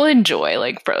I will enjoy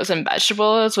like frozen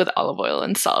vegetables with olive oil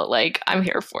and salt. Like I'm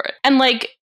here for it. And like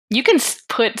you can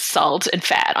put salt and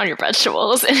fat on your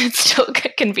vegetables and it still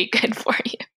can be good for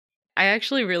you. I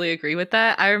actually really agree with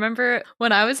that. I remember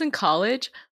when I was in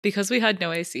college, because we had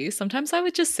no AC, sometimes I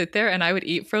would just sit there and I would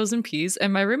eat frozen peas,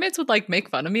 and my roommates would like make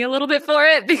fun of me a little bit for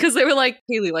it because they were like,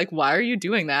 Haley, like, why are you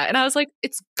doing that? And I was like,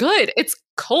 it's good. It's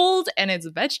cold and it's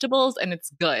vegetables and it's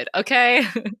good. Okay.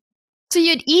 So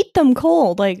you'd eat them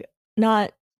cold, like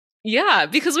not. Yeah,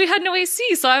 because we had no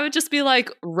AC. So I would just be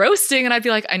like roasting and I'd be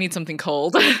like, I need something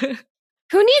cold.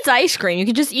 Who needs ice cream? You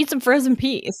can just eat some frozen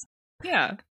peas.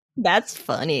 Yeah. That's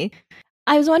funny.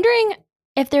 I was wondering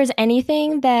if there's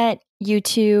anything that you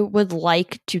two would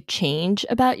like to change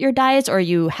about your diets, or are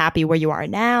you happy where you are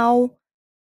now?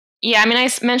 Yeah, I mean, I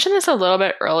mentioned this a little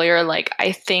bit earlier. Like,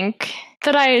 I think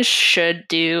that I should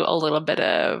do a little bit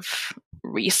of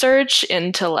research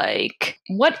into like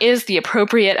what is the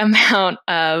appropriate amount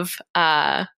of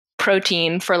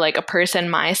protein for like a person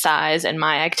my size and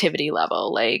my activity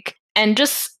level. Like, and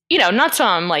just, you know, not so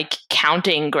I'm like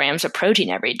counting grams of protein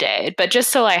every day, but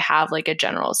just so I have like a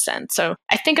general sense. So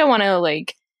I think I want to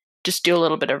like just do a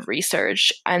little bit of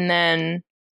research, and then,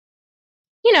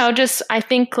 you know, just I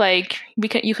think like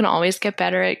you can always get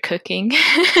better at cooking.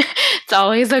 It's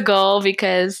always a goal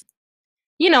because,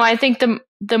 you know, I think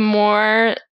the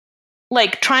more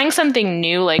like trying something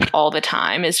new like all the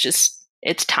time is just,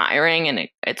 it's tiring and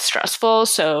it's stressful.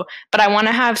 So, but I want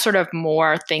to have sort of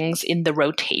more things in the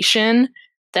rotation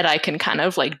that I can kind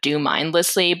of like do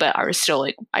mindlessly, but are still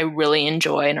like I really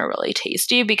enjoy and are really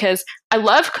tasty, because I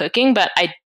love cooking, but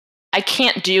I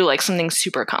can't do like something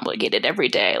super complicated every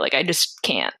day. Like I just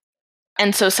can't.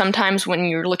 And so sometimes when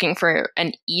you're looking for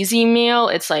an easy meal,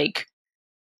 it's like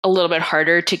a little bit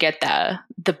harder to get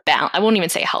the balance. I won't even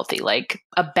say healthy, like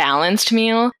a balanced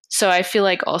meal. So I feel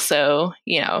like also,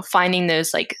 you know, finding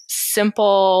those like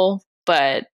simple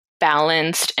but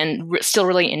balanced and still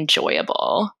really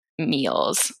enjoyable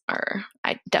meals are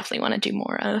I definitely want to do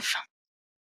more of.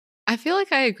 I feel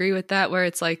like I agree with that, where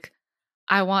it's like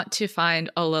I want to find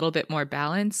a little bit more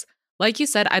balance. Like you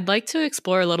said, I'd like to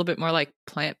explore a little bit more like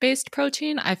plant-based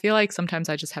protein. I feel like sometimes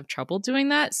I just have trouble doing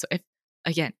that. So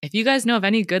if you guys know of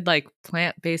any good like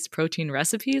plant-based protein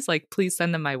recipes, like please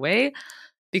send them my way,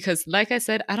 because like I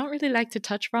said, I don't really like to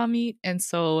touch raw meat, and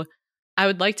so I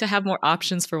would like to have more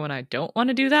options for when I don't want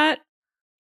to do that.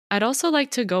 I'd also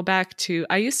like to go back to,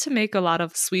 I used to make a lot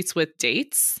of sweets with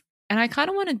dates, and I kind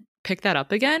of want to pick that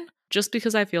up again, just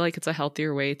because I feel like it's a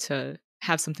healthier way to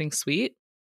have something sweet.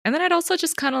 And then I'd also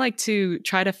just kind of like to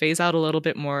try to phase out a little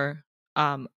bit more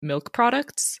milk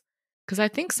products, because I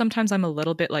think sometimes I'm a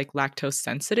little bit like lactose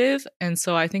sensitive, and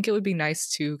so I think it would be nice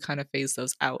to kind of phase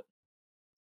those out.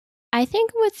 I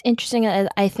think what's interesting is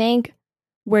I think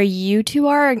where you two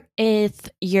are is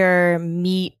your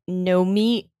meat, no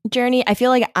meat journey. I feel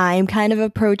like I'm kind of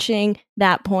approaching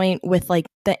that point with like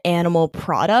the animal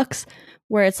products,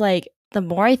 where it's like the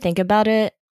more I think about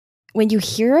it, when you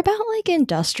hear about like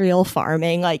industrial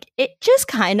farming, like it just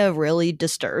kind of really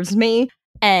disturbs me.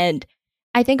 And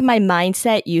I think my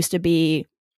mindset used to be,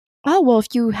 oh, well, if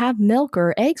you have milk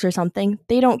or eggs or something,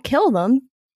 they don't kill them.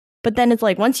 But then it's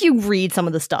like, once you read some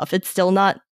of the stuff, it's still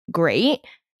not great.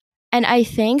 And I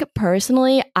think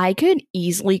personally, I could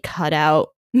easily cut out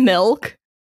milk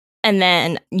and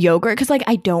then yogurt, because like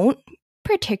I don't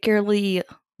particularly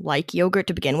like yogurt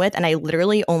to begin with. And I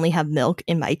literally only have milk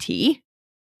in my tea.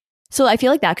 So I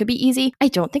feel like that could be easy. I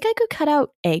don't think I could cut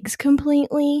out eggs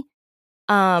completely.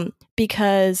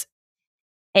 Because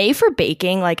for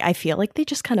baking, like I feel like they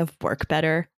just kind of work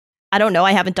better. I don't know.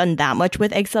 I haven't done that much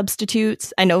with egg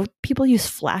substitutes. I know people use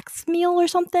flax meal or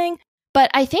something, but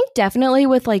I think definitely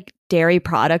with like dairy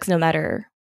products, no matter,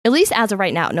 at least as of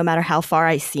right now, no matter how far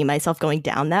I see myself going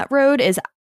down that road, is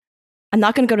I'm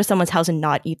not going to go to someone's house and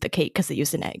not eat the cake because they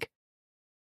used an egg.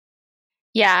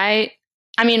 Yeah,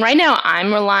 I mean, right now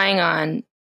I'm relying on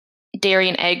dairy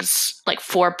and eggs like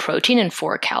for protein and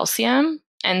for calcium.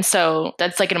 And so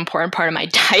that's like an important part of my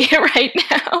diet right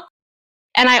now.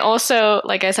 And I also,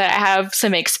 like I said, I have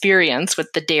some experience with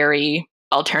the dairy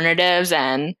alternatives,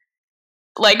 and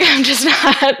like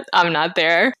I'm not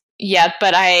there yet,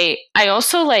 but I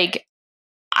also like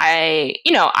I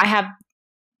have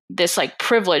this like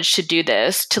privilege to do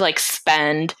this, to like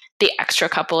spend the extra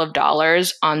couple of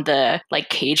dollars on the like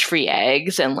cage-free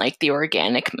eggs and like the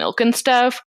organic milk and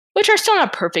stuff, which are still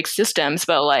not perfect systems,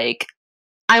 but like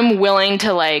I'm willing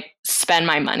to like spend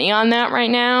my money on that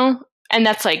right now. And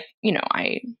that's like,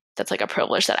 that's like a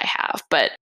privilege that I have.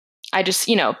 But I just,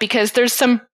 because there's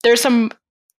some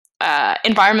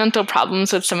environmental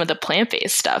problems with some of the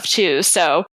plant-based stuff too.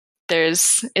 So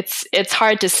it's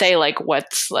hard to say like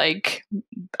what's like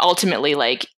ultimately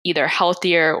like either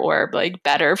healthier or like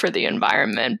better for the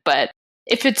environment. But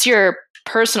if it's your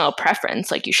personal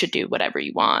preference, like you should do whatever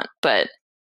you want. But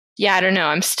yeah, I don't know.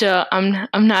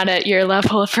 I'm not at your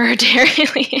level for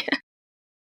dairy.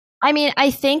 I mean, I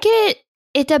think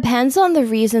it depends on the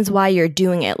reasons why you're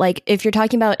doing it. Like if you're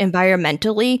talking about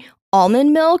environmentally,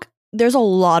 almond milk, there's a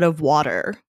lot of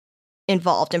water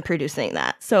involved in producing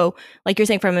that. So like you're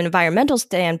saying, from an environmental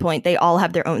standpoint, they all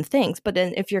have their own things. But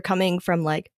then if you're coming from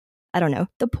like, I don't know,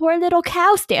 the poor little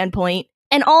cow standpoint,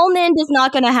 an almond is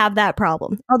not going to have that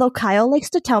problem. Although Kyle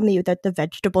likes to tell me that the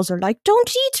vegetables are like, don't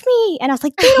eat me. And I was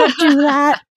like, they don't do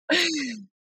that.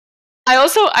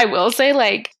 I will say,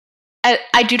 like,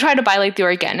 I do try to buy like the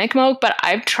organic milk, but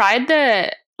I've tried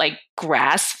the like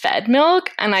grass-fed milk,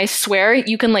 and I swear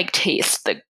you can like taste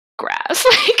the grass.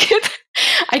 Like,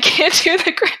 I can't do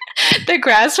the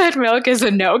grass-fed milk is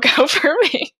a no-go for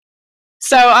me.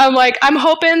 So I'm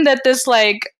hoping that this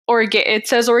like it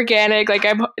says organic, like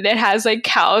it has like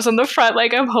cows on the front.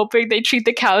 Like I'm hoping they treat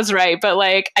the cows right, but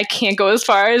like I can't go as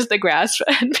far as the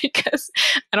grass-fed because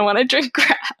I don't want to drink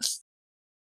grass.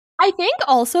 I think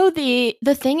also the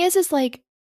thing is like,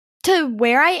 to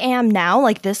where I am now,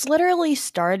 like this literally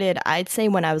started, I'd say,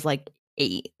 when I was like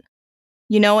 8,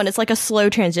 and it's like a slow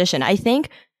transition. I think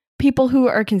people who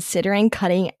are considering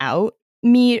cutting out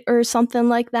meat or something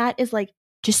like that is like,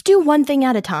 just do one thing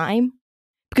at a time.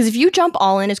 Because if you jump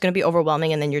all in, it's going to be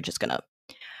overwhelming, and then you're just going to,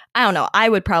 I don't know, I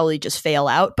would probably just fail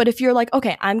out. But if you're like,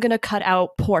 okay, I'm going to cut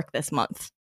out pork this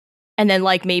month, and then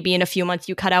like maybe in a few months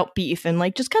you cut out beef, and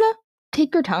like just kind of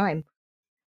take your time.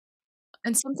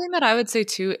 And something that I would say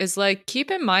too is like, keep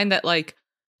in mind that like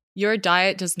your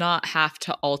diet does not have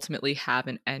to ultimately have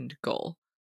an end goal.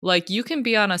 Like you can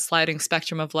be on a sliding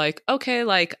spectrum of like, okay,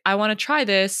 like I want to try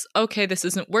this. Okay, this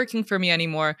isn't working for me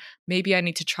anymore. Maybe I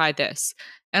need to try this.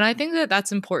 And I think that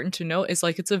that's important to note, is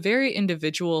like it's a very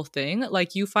individual thing.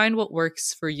 Like you find what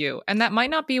works for you, and that might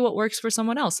not be what works for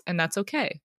someone else, and that's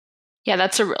okay. Yeah,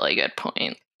 that's a really good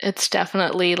point. It's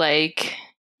definitely like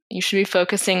you should be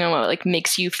focusing on what like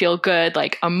makes you feel good,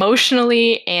 like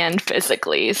emotionally and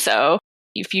physically. So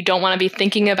if you don't want to be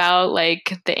thinking about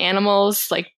like the animals,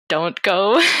 like don't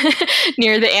go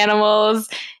near the animals.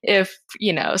 If,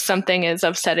 something is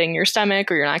upsetting your stomach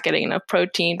or you're not getting enough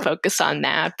protein, focus on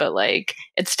that. But like,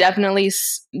 it's definitely,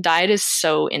 diet is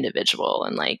so individual,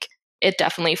 and like, it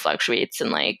definitely fluctuates.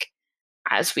 And like,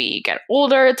 as we get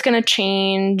older, it's going to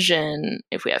change. And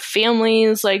if we have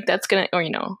families, like that's going to,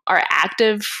 or, our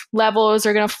active levels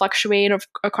are going to fluctuate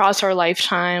across our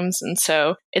lifetimes. And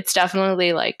so it's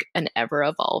definitely like an ever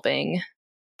evolving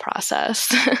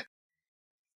process.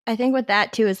 I think with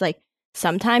that too is like,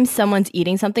 sometimes someone's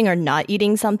eating something or not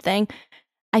eating something.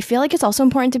 I feel like it's also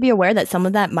important to be aware that some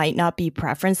of that might not be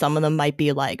preference. Some of them might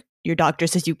be like, your doctor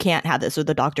says you can't have this, or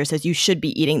the doctor says you should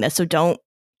be eating this. So don't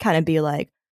kind of be like,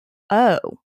 oh,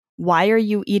 why are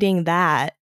you eating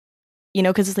that?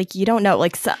 Because it's like, you don't know.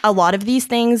 Like a lot of these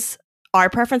things are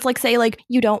preference. Like say like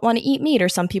you don't want to eat meat, or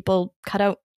some people cut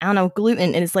out, I don't know,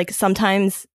 gluten. And it's like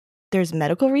sometimes there's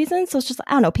medical reasons. So it's just,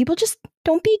 I don't know, people just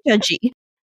don't be judgy.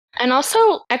 And also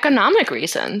economic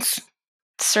reasons.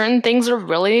 Certain things are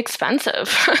really expensive.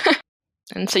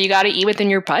 And so you got to eat within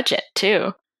your budget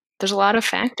too. There's a lot of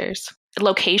factors.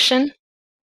 Location.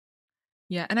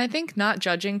 Yeah, and I think not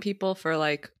judging people for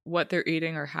like what they're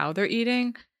eating or how they're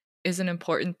eating is an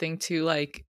important thing too.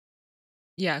 Like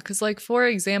Yeah, because, like, for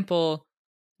example,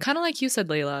 kind of like you said,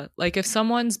 Layla, like, if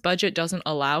someone's budget doesn't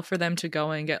allow for them to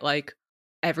go and get, like,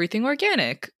 everything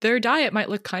organic, their diet might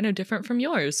look kind of different from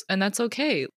yours, and that's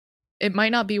okay. It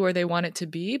might not be where they want it to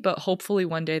be, but hopefully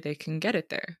one day they can get it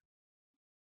there.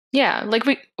 Yeah, like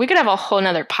we could have a whole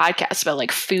nother podcast about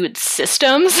like food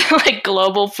systems, like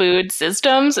global food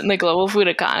systems and the global food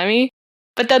economy.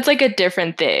 But that's like a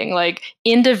different thing. Like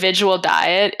individual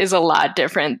diet is a lot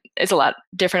different. It's a lot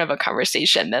different of a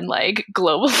conversation than like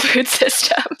global food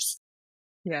systems.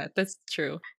 Yeah, that's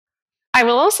true. I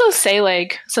will also say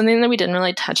like something that we didn't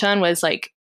really touch on was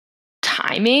like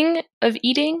timing of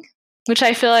eating, which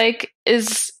I feel like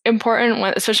is important,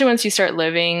 especially once you start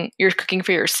living, you're cooking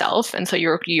for yourself, and so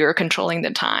you're controlling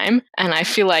the time. And I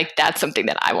feel like that's something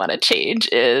that I want to change,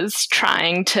 is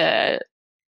trying to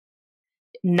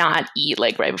not eat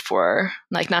like right before,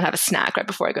 like not have a snack right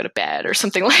before I go to bed or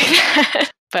something like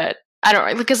that. But I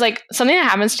don't, because like something that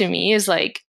happens to me is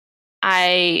like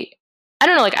I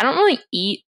don't know, like I don't really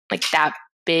eat like that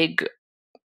big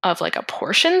of like a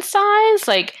portion size.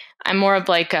 Like I'm more of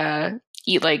like a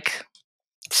eat like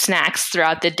snacks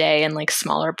throughout the day in like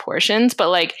smaller portions. But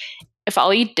like if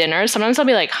I'll eat dinner, sometimes I'll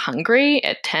be like hungry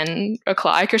at 10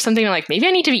 o'clock or something. I'm like, maybe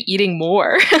I need to be eating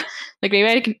more. Like maybe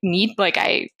I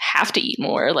have to eat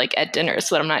more like at dinner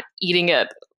so that I'm not eating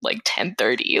at like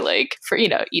 10:30, like for,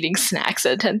 eating snacks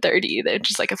at 10:30. They're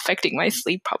just like affecting my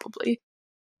sleep probably.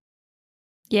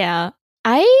 Yeah.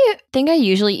 I think I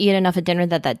usually eat enough at dinner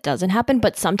that doesn't happen.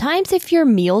 But sometimes if your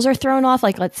meals are thrown off,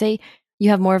 like let's say you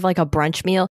have more of like a brunch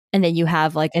meal and then you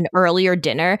have like an earlier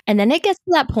dinner, and then it gets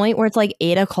to that point where it's like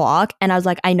 8 o'clock. And I was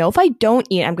like, I know if I don't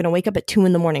eat, I'm going to wake up at 2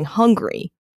 a.m.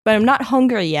 hungry, but I'm not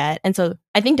hungry yet. And so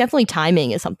I think definitely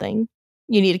timing is something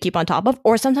you need to keep on top of.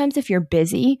 Or sometimes if you're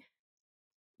busy,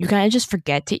 you kind of just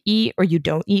forget to eat, or you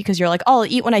don't eat because you're like, oh, I'll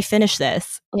eat when I finish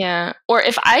this. Yeah. Or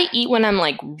if I eat when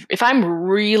if I'm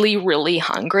really, really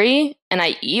hungry and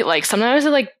I eat, like sometimes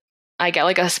I get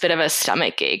like a bit of a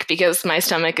stomach ache because my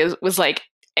stomach was like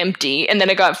empty, and then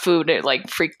I got food and it like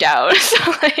freaked out.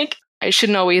 So like I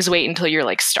shouldn't always wait until you're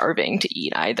like starving to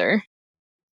eat either.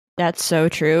 That's so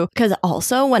true. Because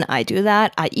also when I do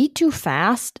that, I eat too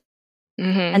fast.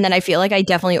 Mm-hmm. And then I feel like I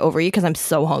definitely overeat because I'm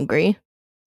so hungry.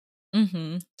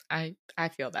 Mm-hmm. I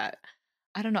feel that.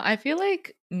 I don't know. I feel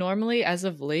like normally as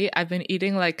of late, I've been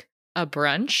eating like a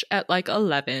brunch at like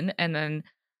 11, and then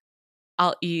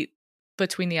I'll eat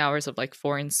between the hours of like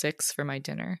 4 and 6 for my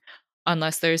dinner.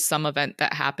 Unless there's some event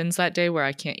that happens that day where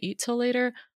I can't eat till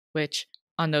later, which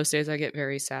on those days I get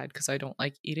very sad because I don't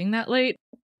like eating that late.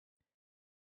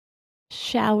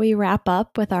 Shall we wrap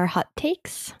up with our hot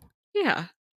takes? Yeah.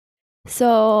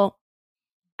 So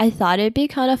I thought it'd be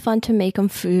kind of fun to make them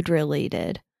food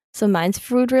related. So mine's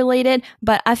food related,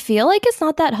 but I feel like it's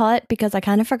not that hot because I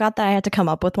kind of forgot that I had to come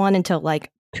up with one until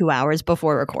like 2 hours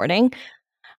before recording.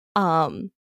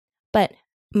 But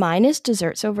mine is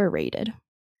desserts overrated.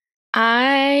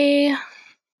 Well,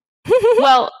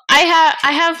 I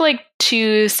have like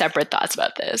two separate thoughts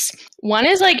about this. One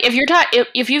is like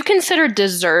if you consider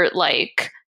dessert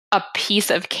like a piece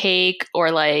of cake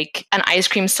or like an ice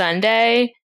cream sundae,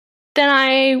 then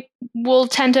I will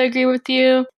tend to agree with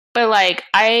you. But like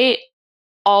I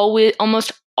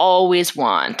almost always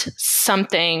want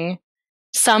something,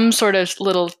 some sort of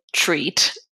little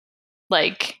treat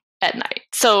like at night.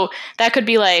 So that could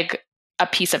be like a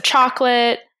piece of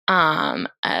chocolate, an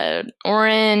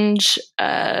orange,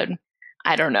 I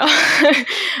don't know,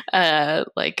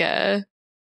 like half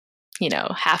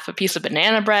a piece of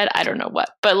banana bread. I don't know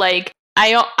what, but like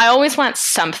I always want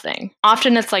something.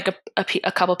 Often it's like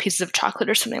a couple pieces of chocolate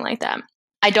or something like that.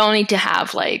 I don't need to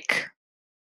have like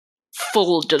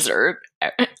full dessert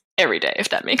every day, if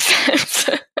that makes sense.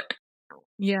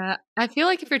 Yeah, I feel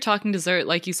like if you're talking dessert,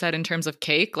 like you said, in terms of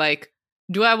cake, like,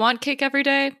 do I want cake every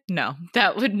day? No,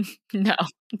 no,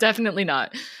 definitely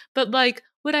not. But like,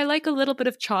 would I like a little bit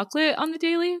of chocolate on the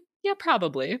daily? Yeah,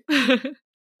 probably.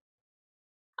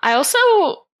 I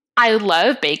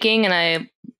love baking and I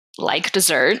like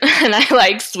dessert and I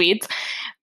like sweets,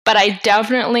 but I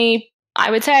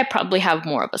would say I probably have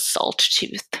more of a salt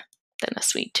tooth than a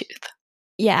sweet tooth.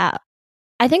 Yeah.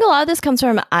 I think a lot of this comes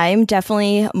from I'm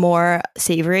definitely more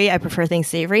savory. I prefer things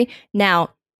savory.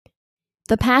 Now,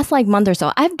 the past like month or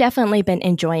so, I've definitely been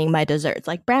enjoying my desserts,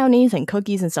 like brownies and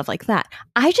cookies and stuff like that.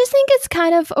 I just think it's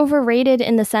kind of overrated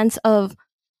in the sense of,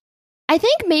 I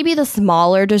think maybe the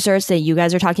smaller desserts that you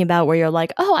guys are talking about where you're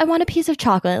like, oh, I want a piece of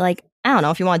chocolate. Like, I don't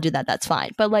know, if you want to do that, that's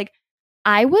fine. But like,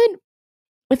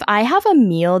 if I have a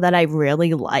meal that I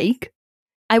really like,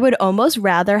 I would almost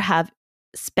rather have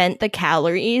spent the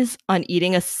calories on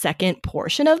eating a second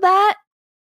portion of that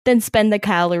than spend the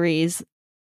calories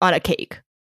on a cake.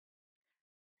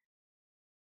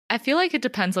 I feel like it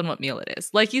depends on what meal it is.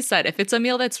 Like you said, if it's a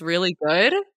meal that's really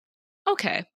good,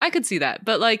 okay, I could see that.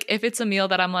 But like if it's a meal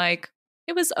that I'm like,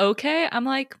 it was okay, I'm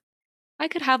like, I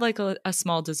could have like a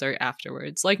small dessert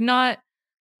afterwards. Like not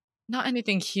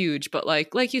anything huge, but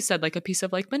like you said, like a piece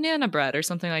of like banana bread or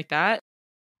something like that.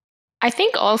 I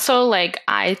think also like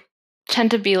I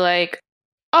tend to be like,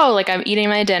 oh, like I'm eating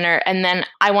my dinner and then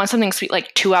I want something sweet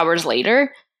like 2 hours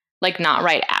later, like not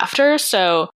right after.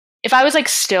 So if I was like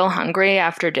still hungry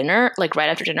after dinner, like right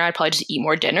after dinner, I'd probably just eat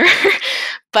more dinner.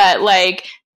 But like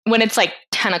when it's like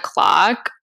 10 o'clock,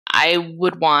 I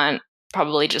would want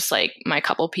probably just like my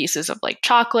couple pieces of like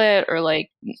chocolate or like,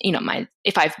 you know, my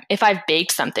if I've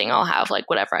baked something, I'll have like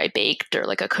whatever I baked or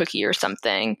like a cookie or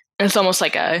something. And it's almost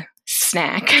like a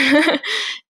snack.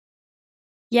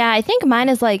 Yeah, I think mine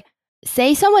is like,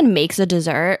 say someone makes a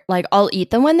dessert, like I'll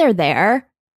eat them when they're there.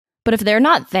 But if they're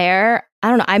not there, I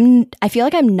don't know. I feel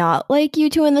like I'm not like you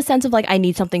two in the sense of like I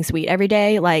need something sweet every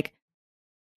day. Like,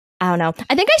 I don't know.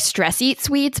 I think I stress eat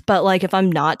sweets, but like if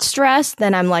I'm not stressed,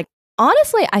 then I'm like,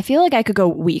 honestly, I feel like I could go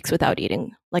weeks without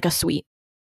eating like a sweet.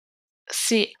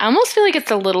 See, I almost feel like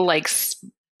it's a little like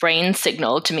brain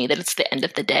signal to me that it's the end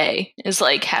of the day is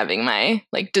like having my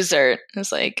like dessert.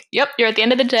 It's like, yep, you're at the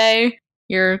end of the day.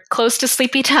 You're close to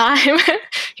sleepy time.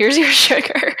 Here's your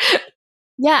sugar.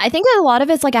 Yeah, I think a lot of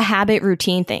it's like a habit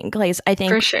routine thing. Like I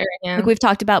think For sure, yeah. like we've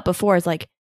talked about before is like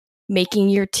making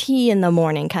your tea in the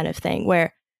morning kind of thing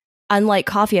where unlike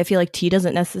coffee, I feel like tea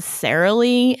doesn't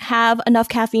necessarily have enough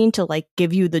caffeine to like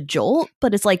give you the jolt,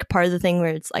 but it's like part of the thing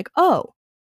where it's like, oh,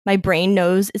 my brain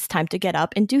knows it's time to get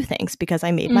up and do things because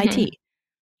I made my tea.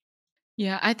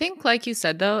 Yeah, I think like you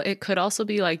said though, it could also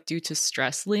be like due to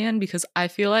stress, Leanne, because I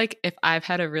feel like if I've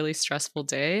had a really stressful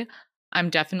day, I'm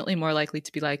definitely more likely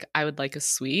to be like, I would like a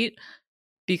sweet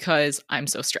because I'm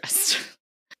so stressed.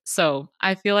 So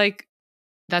I feel like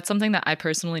that's something that I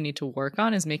personally need to work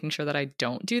on is making sure that I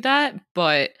don't do that.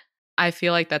 But I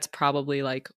feel like that's probably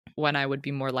like when I would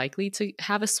be more likely to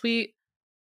have a sweet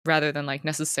rather than like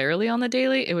necessarily on the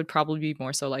daily. It would probably be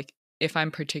more so like if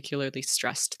I'm particularly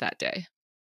stressed that day.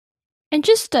 And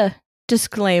just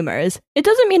disclaimers, it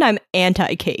doesn't mean I'm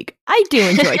anti-cake. I do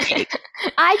enjoy cake.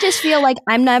 I just feel like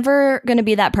I'm never going to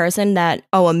be that person that,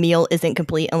 oh, a meal isn't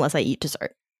complete unless I eat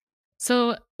dessert.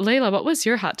 So, Layla, what was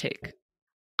your hot take?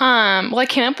 Well, I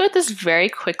came up with this very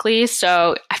quickly,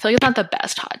 so I feel like it's not the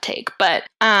best hot take, but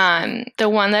the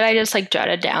one that I just like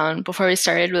jotted down before we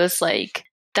started was like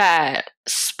that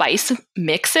spice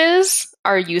mixes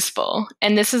are useful.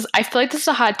 And I feel like this is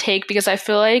a hot take because I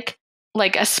feel like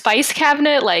a spice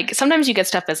cabinet, like sometimes you get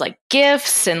stuff as like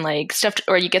gifts and like stuff,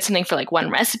 or you get something for like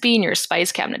one recipe and your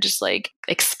spice cabinet just like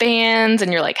expands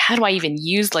and you're like, how do I even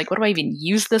use, like, what do I even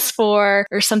use this for?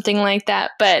 Or something like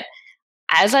that. But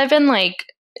as I've been like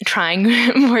trying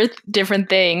more different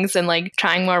things and like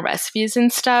trying more recipes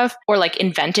and stuff, or like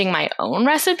inventing my own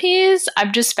recipes,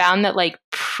 I've just found that like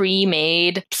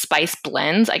pre-made spice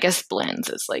blends, I guess blends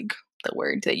is like the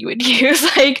word that you would use,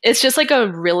 like it's just like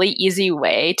a really easy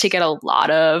way to get a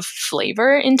lot of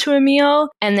flavor into a meal,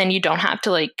 and then you don't have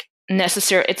to like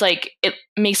necessarily, it's like it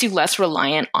makes you less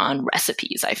reliant on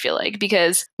recipes, I feel like,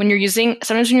 because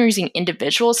sometimes when you're using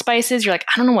individual spices, you're like,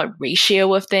 I don't know what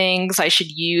ratio of things I should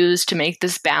use to make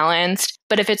this balanced.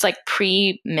 But if it's like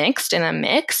pre-mixed in a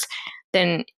mix,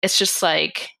 then it's just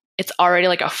like it's already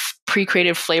like a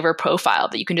pre-created flavor profile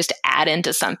that you can just add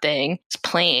into something. It's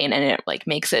plain and it like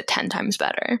makes it 10 times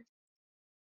better.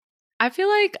 I feel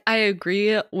like I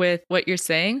agree with what you're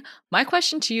saying. My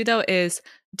question to you though is,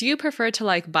 do you prefer to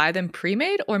like buy them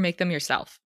pre-made or make them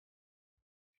yourself?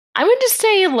 I would just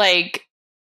say like,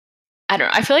 I don't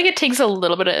know. I feel like it takes a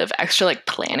little bit of extra like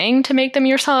planning to make them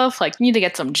yourself. Like you need to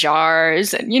get some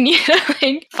jars and you need to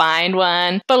like find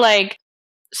one. But like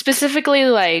specifically,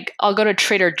 like I'll go to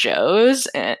Trader Joe's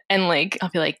and like I'll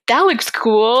be like, that looks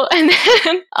cool, and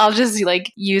then I'll just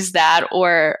like use that.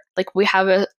 Or like we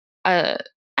have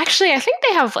actually I think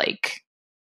they have like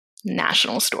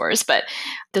national stores, but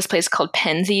this place called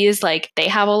Penzies, like they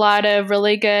have a lot of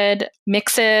really good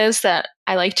mixes that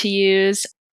I like to use.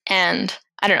 And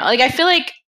I don't know, like I feel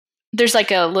like there's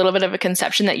like a little bit of a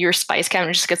conception that your spice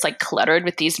cabinet just gets like cluttered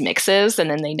with these mixes and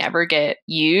then they never get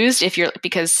used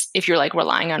because if you're like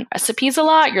relying on recipes a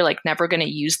lot, you're like never going to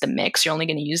use the mix. You're only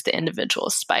going to use the individual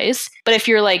spice. But if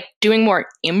you're like doing more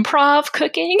improv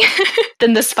cooking,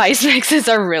 then the spice mixes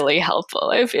are really helpful,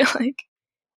 I feel like.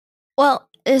 Well,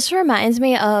 this reminds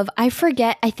me of, I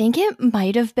forget, I think it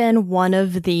might have been one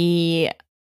of the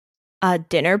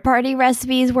dinner party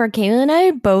recipes where Kayla and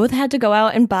I both had to go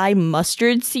out and buy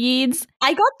mustard seeds.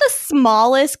 I got the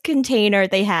smallest container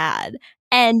they had.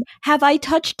 And have I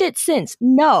touched it since?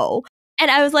 No. And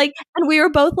I was like, and we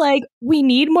were both like, we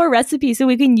need more recipes so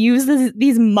we can use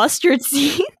these mustard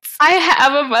seeds. I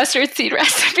have a mustard seed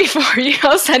recipe for you.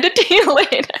 I'll send it to you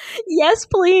later. Yes,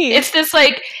 please. It's this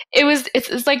like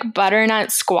it's like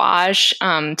butternut squash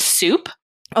soup.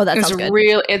 Oh, that sounds good.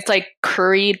 It's like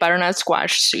curried butternut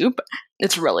squash soup.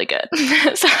 It's really good.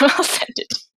 So I'll send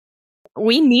it.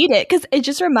 We need it because it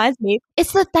just reminds me.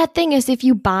 It's that thing is if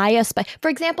you buy a spice, for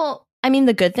example, I mean,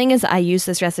 the good thing is I use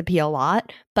this recipe a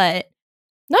lot, but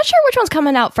not sure which one's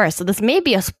coming out first. So this may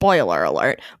be a spoiler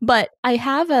alert, but I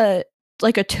have a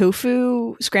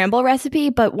tofu scramble recipe,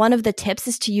 but one of the tips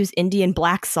is to use Indian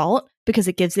black salt because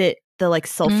it gives it the like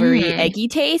sulfury, eggy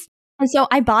taste. And so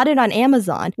I bought it on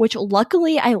Amazon, which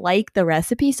luckily I like the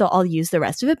recipe, so I'll use the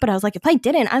rest of it. But I was like, if I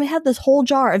didn't, I had this whole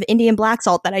jar of Indian black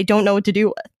salt that I don't know what to do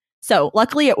with. So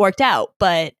luckily it worked out,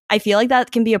 but I feel like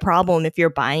that can be a problem if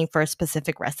you're buying for a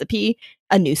specific recipe,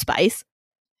 a new spice.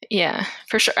 Yeah,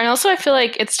 for sure. And also I feel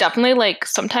like it's definitely like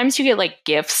sometimes you get like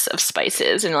gifts of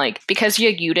spices and like because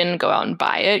you didn't go out and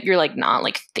buy it, you're like not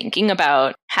like thinking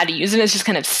about how to use it. It's just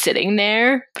kind of sitting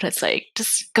there, but it's like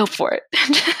just go for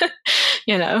it.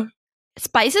 You know?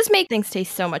 Spices make things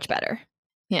taste so much better.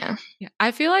 Yeah. I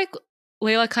feel like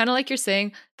Layla, kind of like you're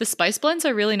saying, the spice blends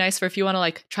are really nice for if you want to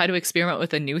like try to experiment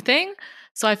with a new thing.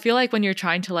 So I feel like when you're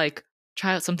trying to like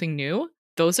try out something new,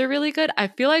 those are really good. I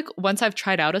feel like once I've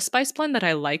tried out a spice blend that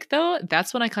I like though,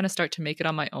 that's when I kind of start to make it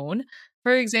on my own.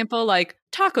 For example, like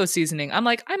taco seasoning. I'm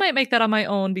like, I might make that on my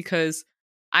own because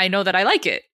I know that I like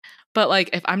it. But like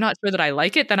if I'm not sure that I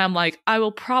like it, then I'm like, I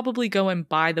will probably go and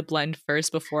buy the blend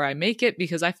first before I make it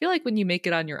because I feel like when you make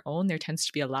it on your own, there tends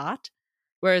to be a lot.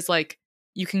 Whereas like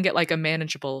you can get like a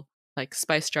manageable like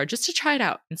spice jar just to try it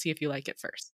out and see if you like it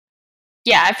first.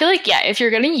 Yeah, I feel like, if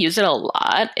you're going to use it a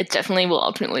lot, it definitely will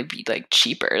ultimately be like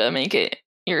cheaper to make it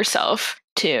yourself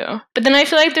too. But then I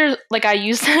feel like there's like, I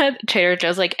use that Trader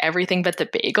Joe's like everything but the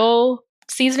bagel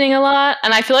seasoning a lot.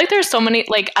 And I feel like there's so many,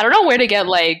 like, I don't know where to get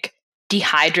like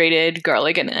dehydrated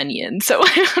garlic and onion. So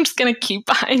I'm just going to keep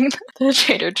buying the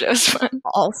Trader Joe's one.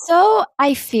 Also,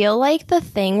 I feel like the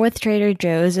thing with Trader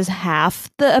Joe's is half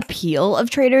the appeal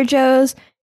of Trader Joe's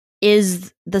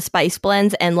is the spice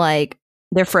blends and like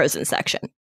their frozen section.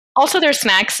 Also their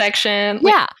snack section.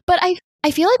 Yeah, but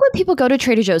I feel like when people go to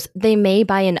Trader Joe's, they may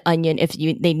buy an onion if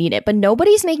they need it, but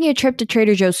nobody's making a trip to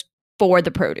Trader Joe's for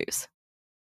the produce.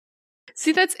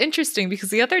 See, that's interesting because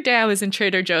the other day I was in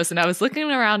Trader Joe's and I was looking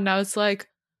around and I was like,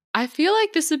 I feel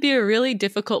like this would be a really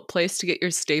difficult place to get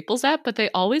your staples at, but they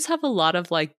always have a lot of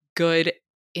like good,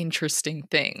 interesting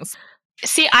things.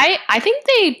 See, I think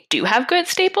they do have good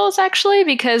staples actually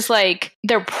because like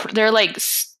they're like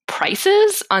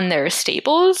prices on their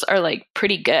staples are like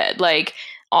pretty good. Like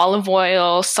olive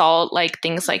oil, salt, like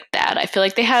things like that. I feel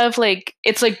like they have like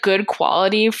it's like good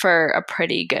quality for a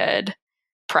pretty good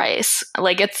price.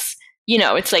 Like it's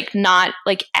it's like not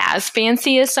like as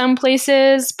fancy as some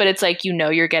places, but it's like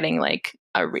you're getting like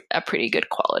a pretty good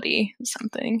quality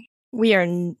something. We are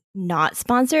not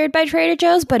sponsored by Trader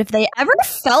Joe's, but if they ever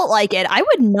felt like it, I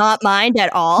would not mind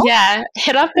at all. Yeah,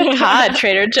 hit up the pod,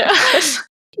 Trader Joe's.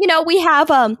 We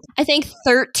have I think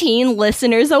 13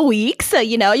 listeners a week, so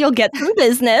you'll get some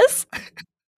business.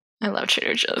 I love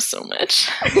Trader Joe's so much.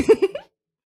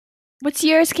 What's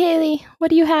yours, Kaylee? What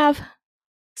do you have?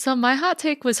 So my hot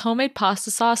take was homemade pasta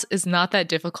sauce is not that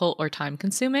difficult or time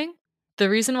consuming. The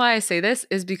reason why I say this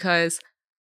is because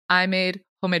I made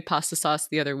homemade pasta sauce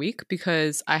the other week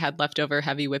because I had leftover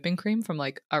heavy whipping cream from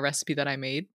like a recipe that I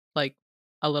made like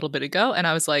a little bit ago. And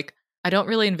I was like, I don't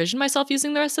really envision myself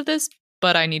using the rest of this,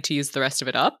 but I need to use the rest of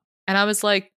it up. And I was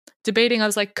like debating, I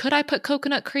was like, could I put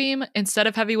coconut cream instead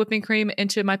of heavy whipping cream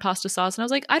into my pasta sauce? And I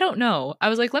was like, I don't know. I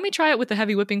was like, let me try it with the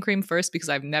heavy whipping cream first because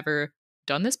I've never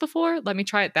done this before. Let me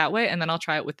try it that way. And then I'll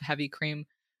try it with the heavy cream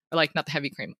or like not the heavy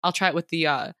cream. I'll try it with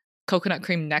the coconut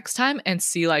cream next time and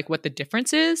see like what the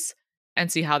difference is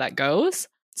and see how that goes.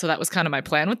 So that was kind of my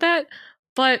plan with that.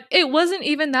 But it wasn't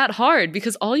even that hard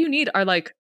because all you need are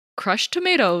like crushed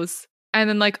tomatoes and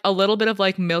then like a little bit of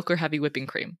like milk or heavy whipping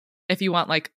cream if you want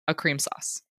like a cream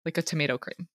sauce, like a tomato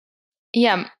cream.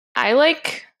 Yeah, I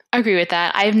agree with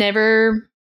that. I've never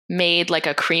made like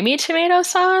a creamy tomato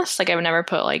sauce. Like I've never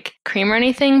put like cream or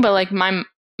anything, but like my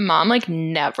mom like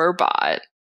never bought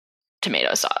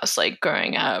tomato sauce like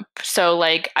growing up. So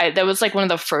like that was like one of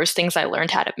the first things I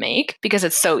learned how to make because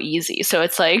it's so easy. So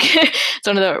it's like it's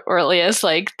one of the earliest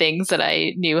like things that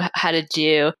I knew how to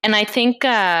do. And I think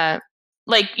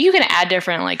like you can add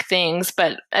different like things,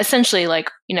 but essentially like,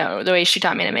 you know, the way she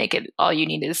taught me to make it, all you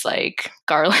need is like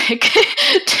garlic,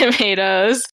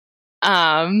 tomatoes,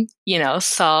 you know,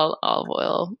 salt, olive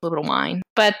oil, a little wine.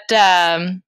 But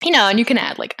you know, and you can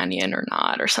add like onion or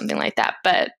not or something like that.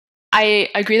 But I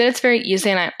agree that it's very easy,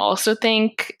 and I also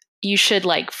think you should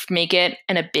like make it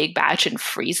in a big batch and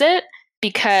freeze it,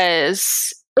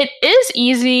 because it is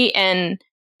easy and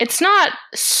it's not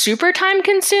super time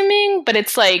consuming, but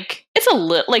it's like, it's a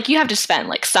little, like you have to spend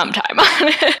like some time on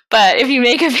it. But if you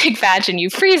make a big batch and you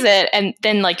freeze it, and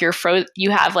then like you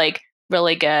have like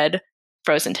really good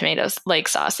frozen tomatoes, like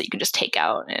sauce that you can just take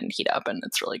out and heat up, and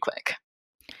it's really quick.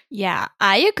 Yeah,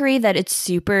 I agree that it's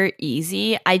super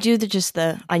easy. I do just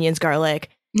the onions, garlic.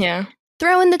 Yeah.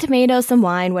 Throw in the tomatoes, some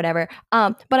wine, whatever.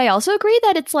 But I also agree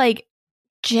that it's like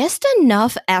just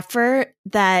enough effort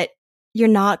that you're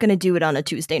not going to do it on a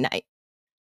Tuesday night.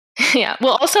 Yeah.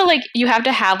 Well, also like you have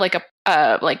to have like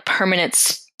a like permanent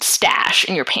stash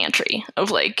in your pantry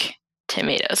of like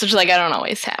tomatoes, which like I don't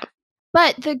always have.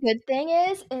 But the good thing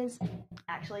is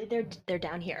actually they're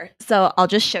down here. So I'll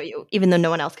just show you, even though no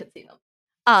one else can see them.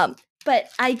 But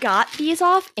I got these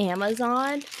off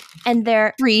Amazon, and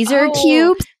they're freezer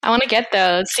cubes. I want to get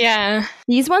those. Yeah.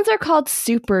 These ones are called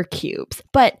super cubes.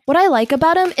 But what I like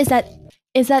about them is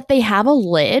that they have a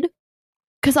lid.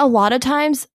 Because a lot of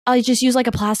times I just use like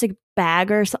a plastic bag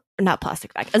a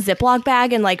Ziploc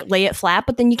bag, and like lay it flat,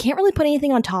 but then you can't really put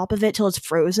anything on top of it till it's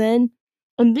frozen.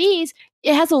 And these,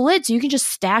 it has a lid, so you can just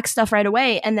stack stuff right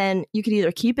away, and then you can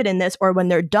either keep it in this, or when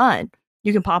they're done,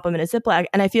 you can pop them in a Ziploc.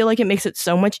 And I feel like it makes it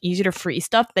so much easier to freeze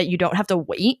stuff that you don't have to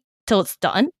wait till it's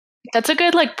done. That's a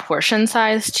good like portion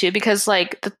size too, because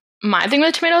like my thing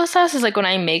with tomato sauce is like when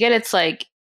I make it, it's like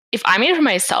if I made it for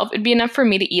myself, it'd be enough for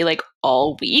me to eat like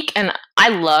all week. And I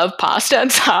love pasta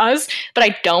and sauce, but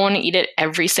I don't want to eat it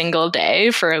every single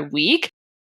day for a week.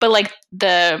 But like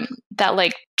that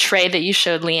like tray that you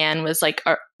showed Leanne was like,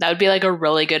 that would be like a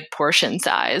really good portion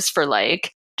size for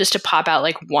like just to pop out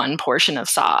like one portion of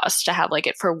sauce to have like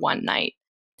it for one night.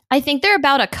 I think they're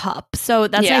about a cup, so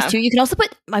that's nice too. You can also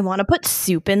I want to put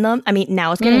soup in them. I mean,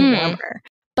 now it's getting warmer.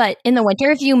 But in the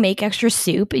winter, if you make extra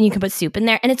soup, and you can put soup in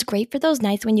there, and it's great for those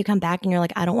nights when you come back and you're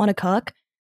like, I don't want to cook.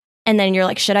 And then you're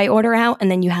like, should I order out? And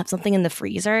then you have something in the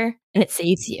freezer, and it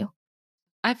saves you.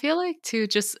 I feel like too,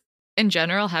 just in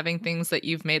general, having things that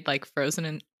you've made like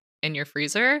frozen in your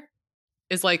freezer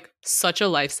is like such a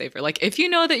lifesaver. Like if you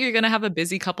know that you're going to have a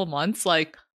busy couple months,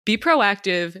 like be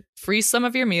proactive, freeze some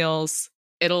of your meals.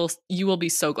 You will be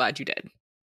so glad you did.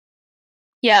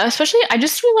 Yeah, especially I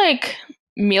just feel like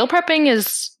meal prepping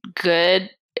is good.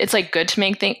 It's like good to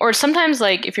make things, or sometimes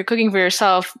like if you're cooking for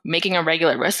yourself, making a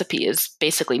regular recipe is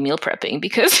basically meal prepping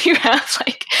because you have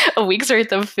like a week's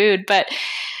worth of food. But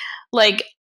like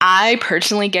I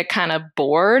personally get kind of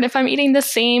bored if I'm eating the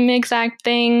same exact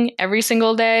thing every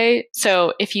single day.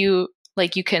 So if you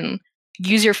like, you can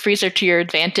use your freezer to your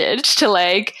advantage to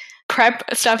like prep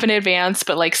stuff in advance,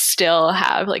 but like still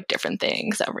have like different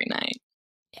things every night.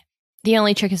 The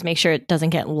only trick is make sure it doesn't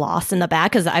get lost in the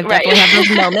back, because I've definitely had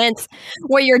those moments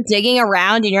where you're digging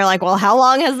around and you're like, well, how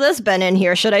long has this been in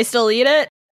here? Should I still eat it?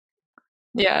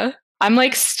 Yeah. I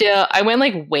went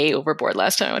like way overboard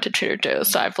last time I went to Trader Joe's.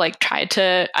 So I'm trying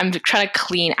to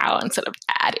clean out instead of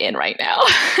add in right now.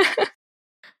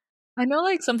 I know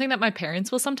like something that my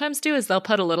parents will sometimes do is they'll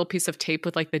put a little piece of tape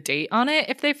with like the date on it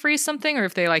if they freeze something, or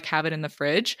if they like have it in the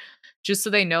fridge, just so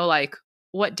they know like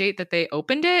what date that they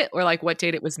opened it, or like what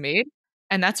date it was made.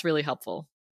 And that's really helpful.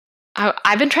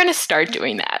 I've been trying to start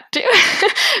doing that too,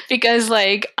 because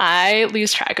like I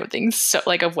lose track of things, so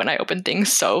like of when I open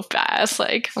things so fast.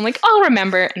 Like I'm like, I'll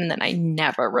remember, and then I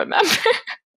never remember.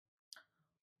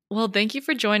 Well, thank you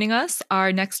for joining us.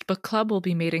 Our next book club will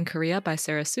be Made in Korea by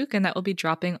Sarah Suk, and that will be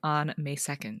dropping on May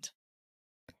 2nd.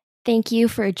 Thank you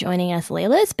for joining us,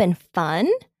 Layla. It's been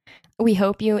fun. We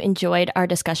hope you enjoyed our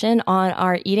discussion on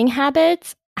our eating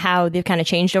habits, how they've kind of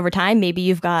changed over time. Maybe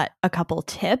you've got a couple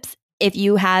tips. If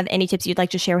you have any tips you'd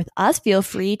like to share with us, feel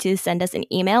free to send us an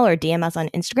email or DM us on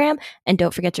Instagram. And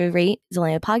don't forget to rate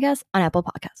Zillennial Podcast on Apple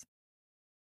Podcasts.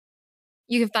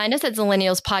 You can find us at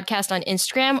Zillennials Podcast on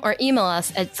Instagram, or email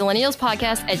us at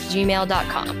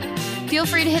zillennialspodcast@gmail.com. Feel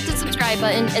free to hit the subscribe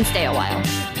button and stay a while.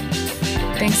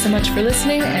 Thanks so much for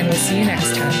listening, and we'll see you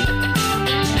next time.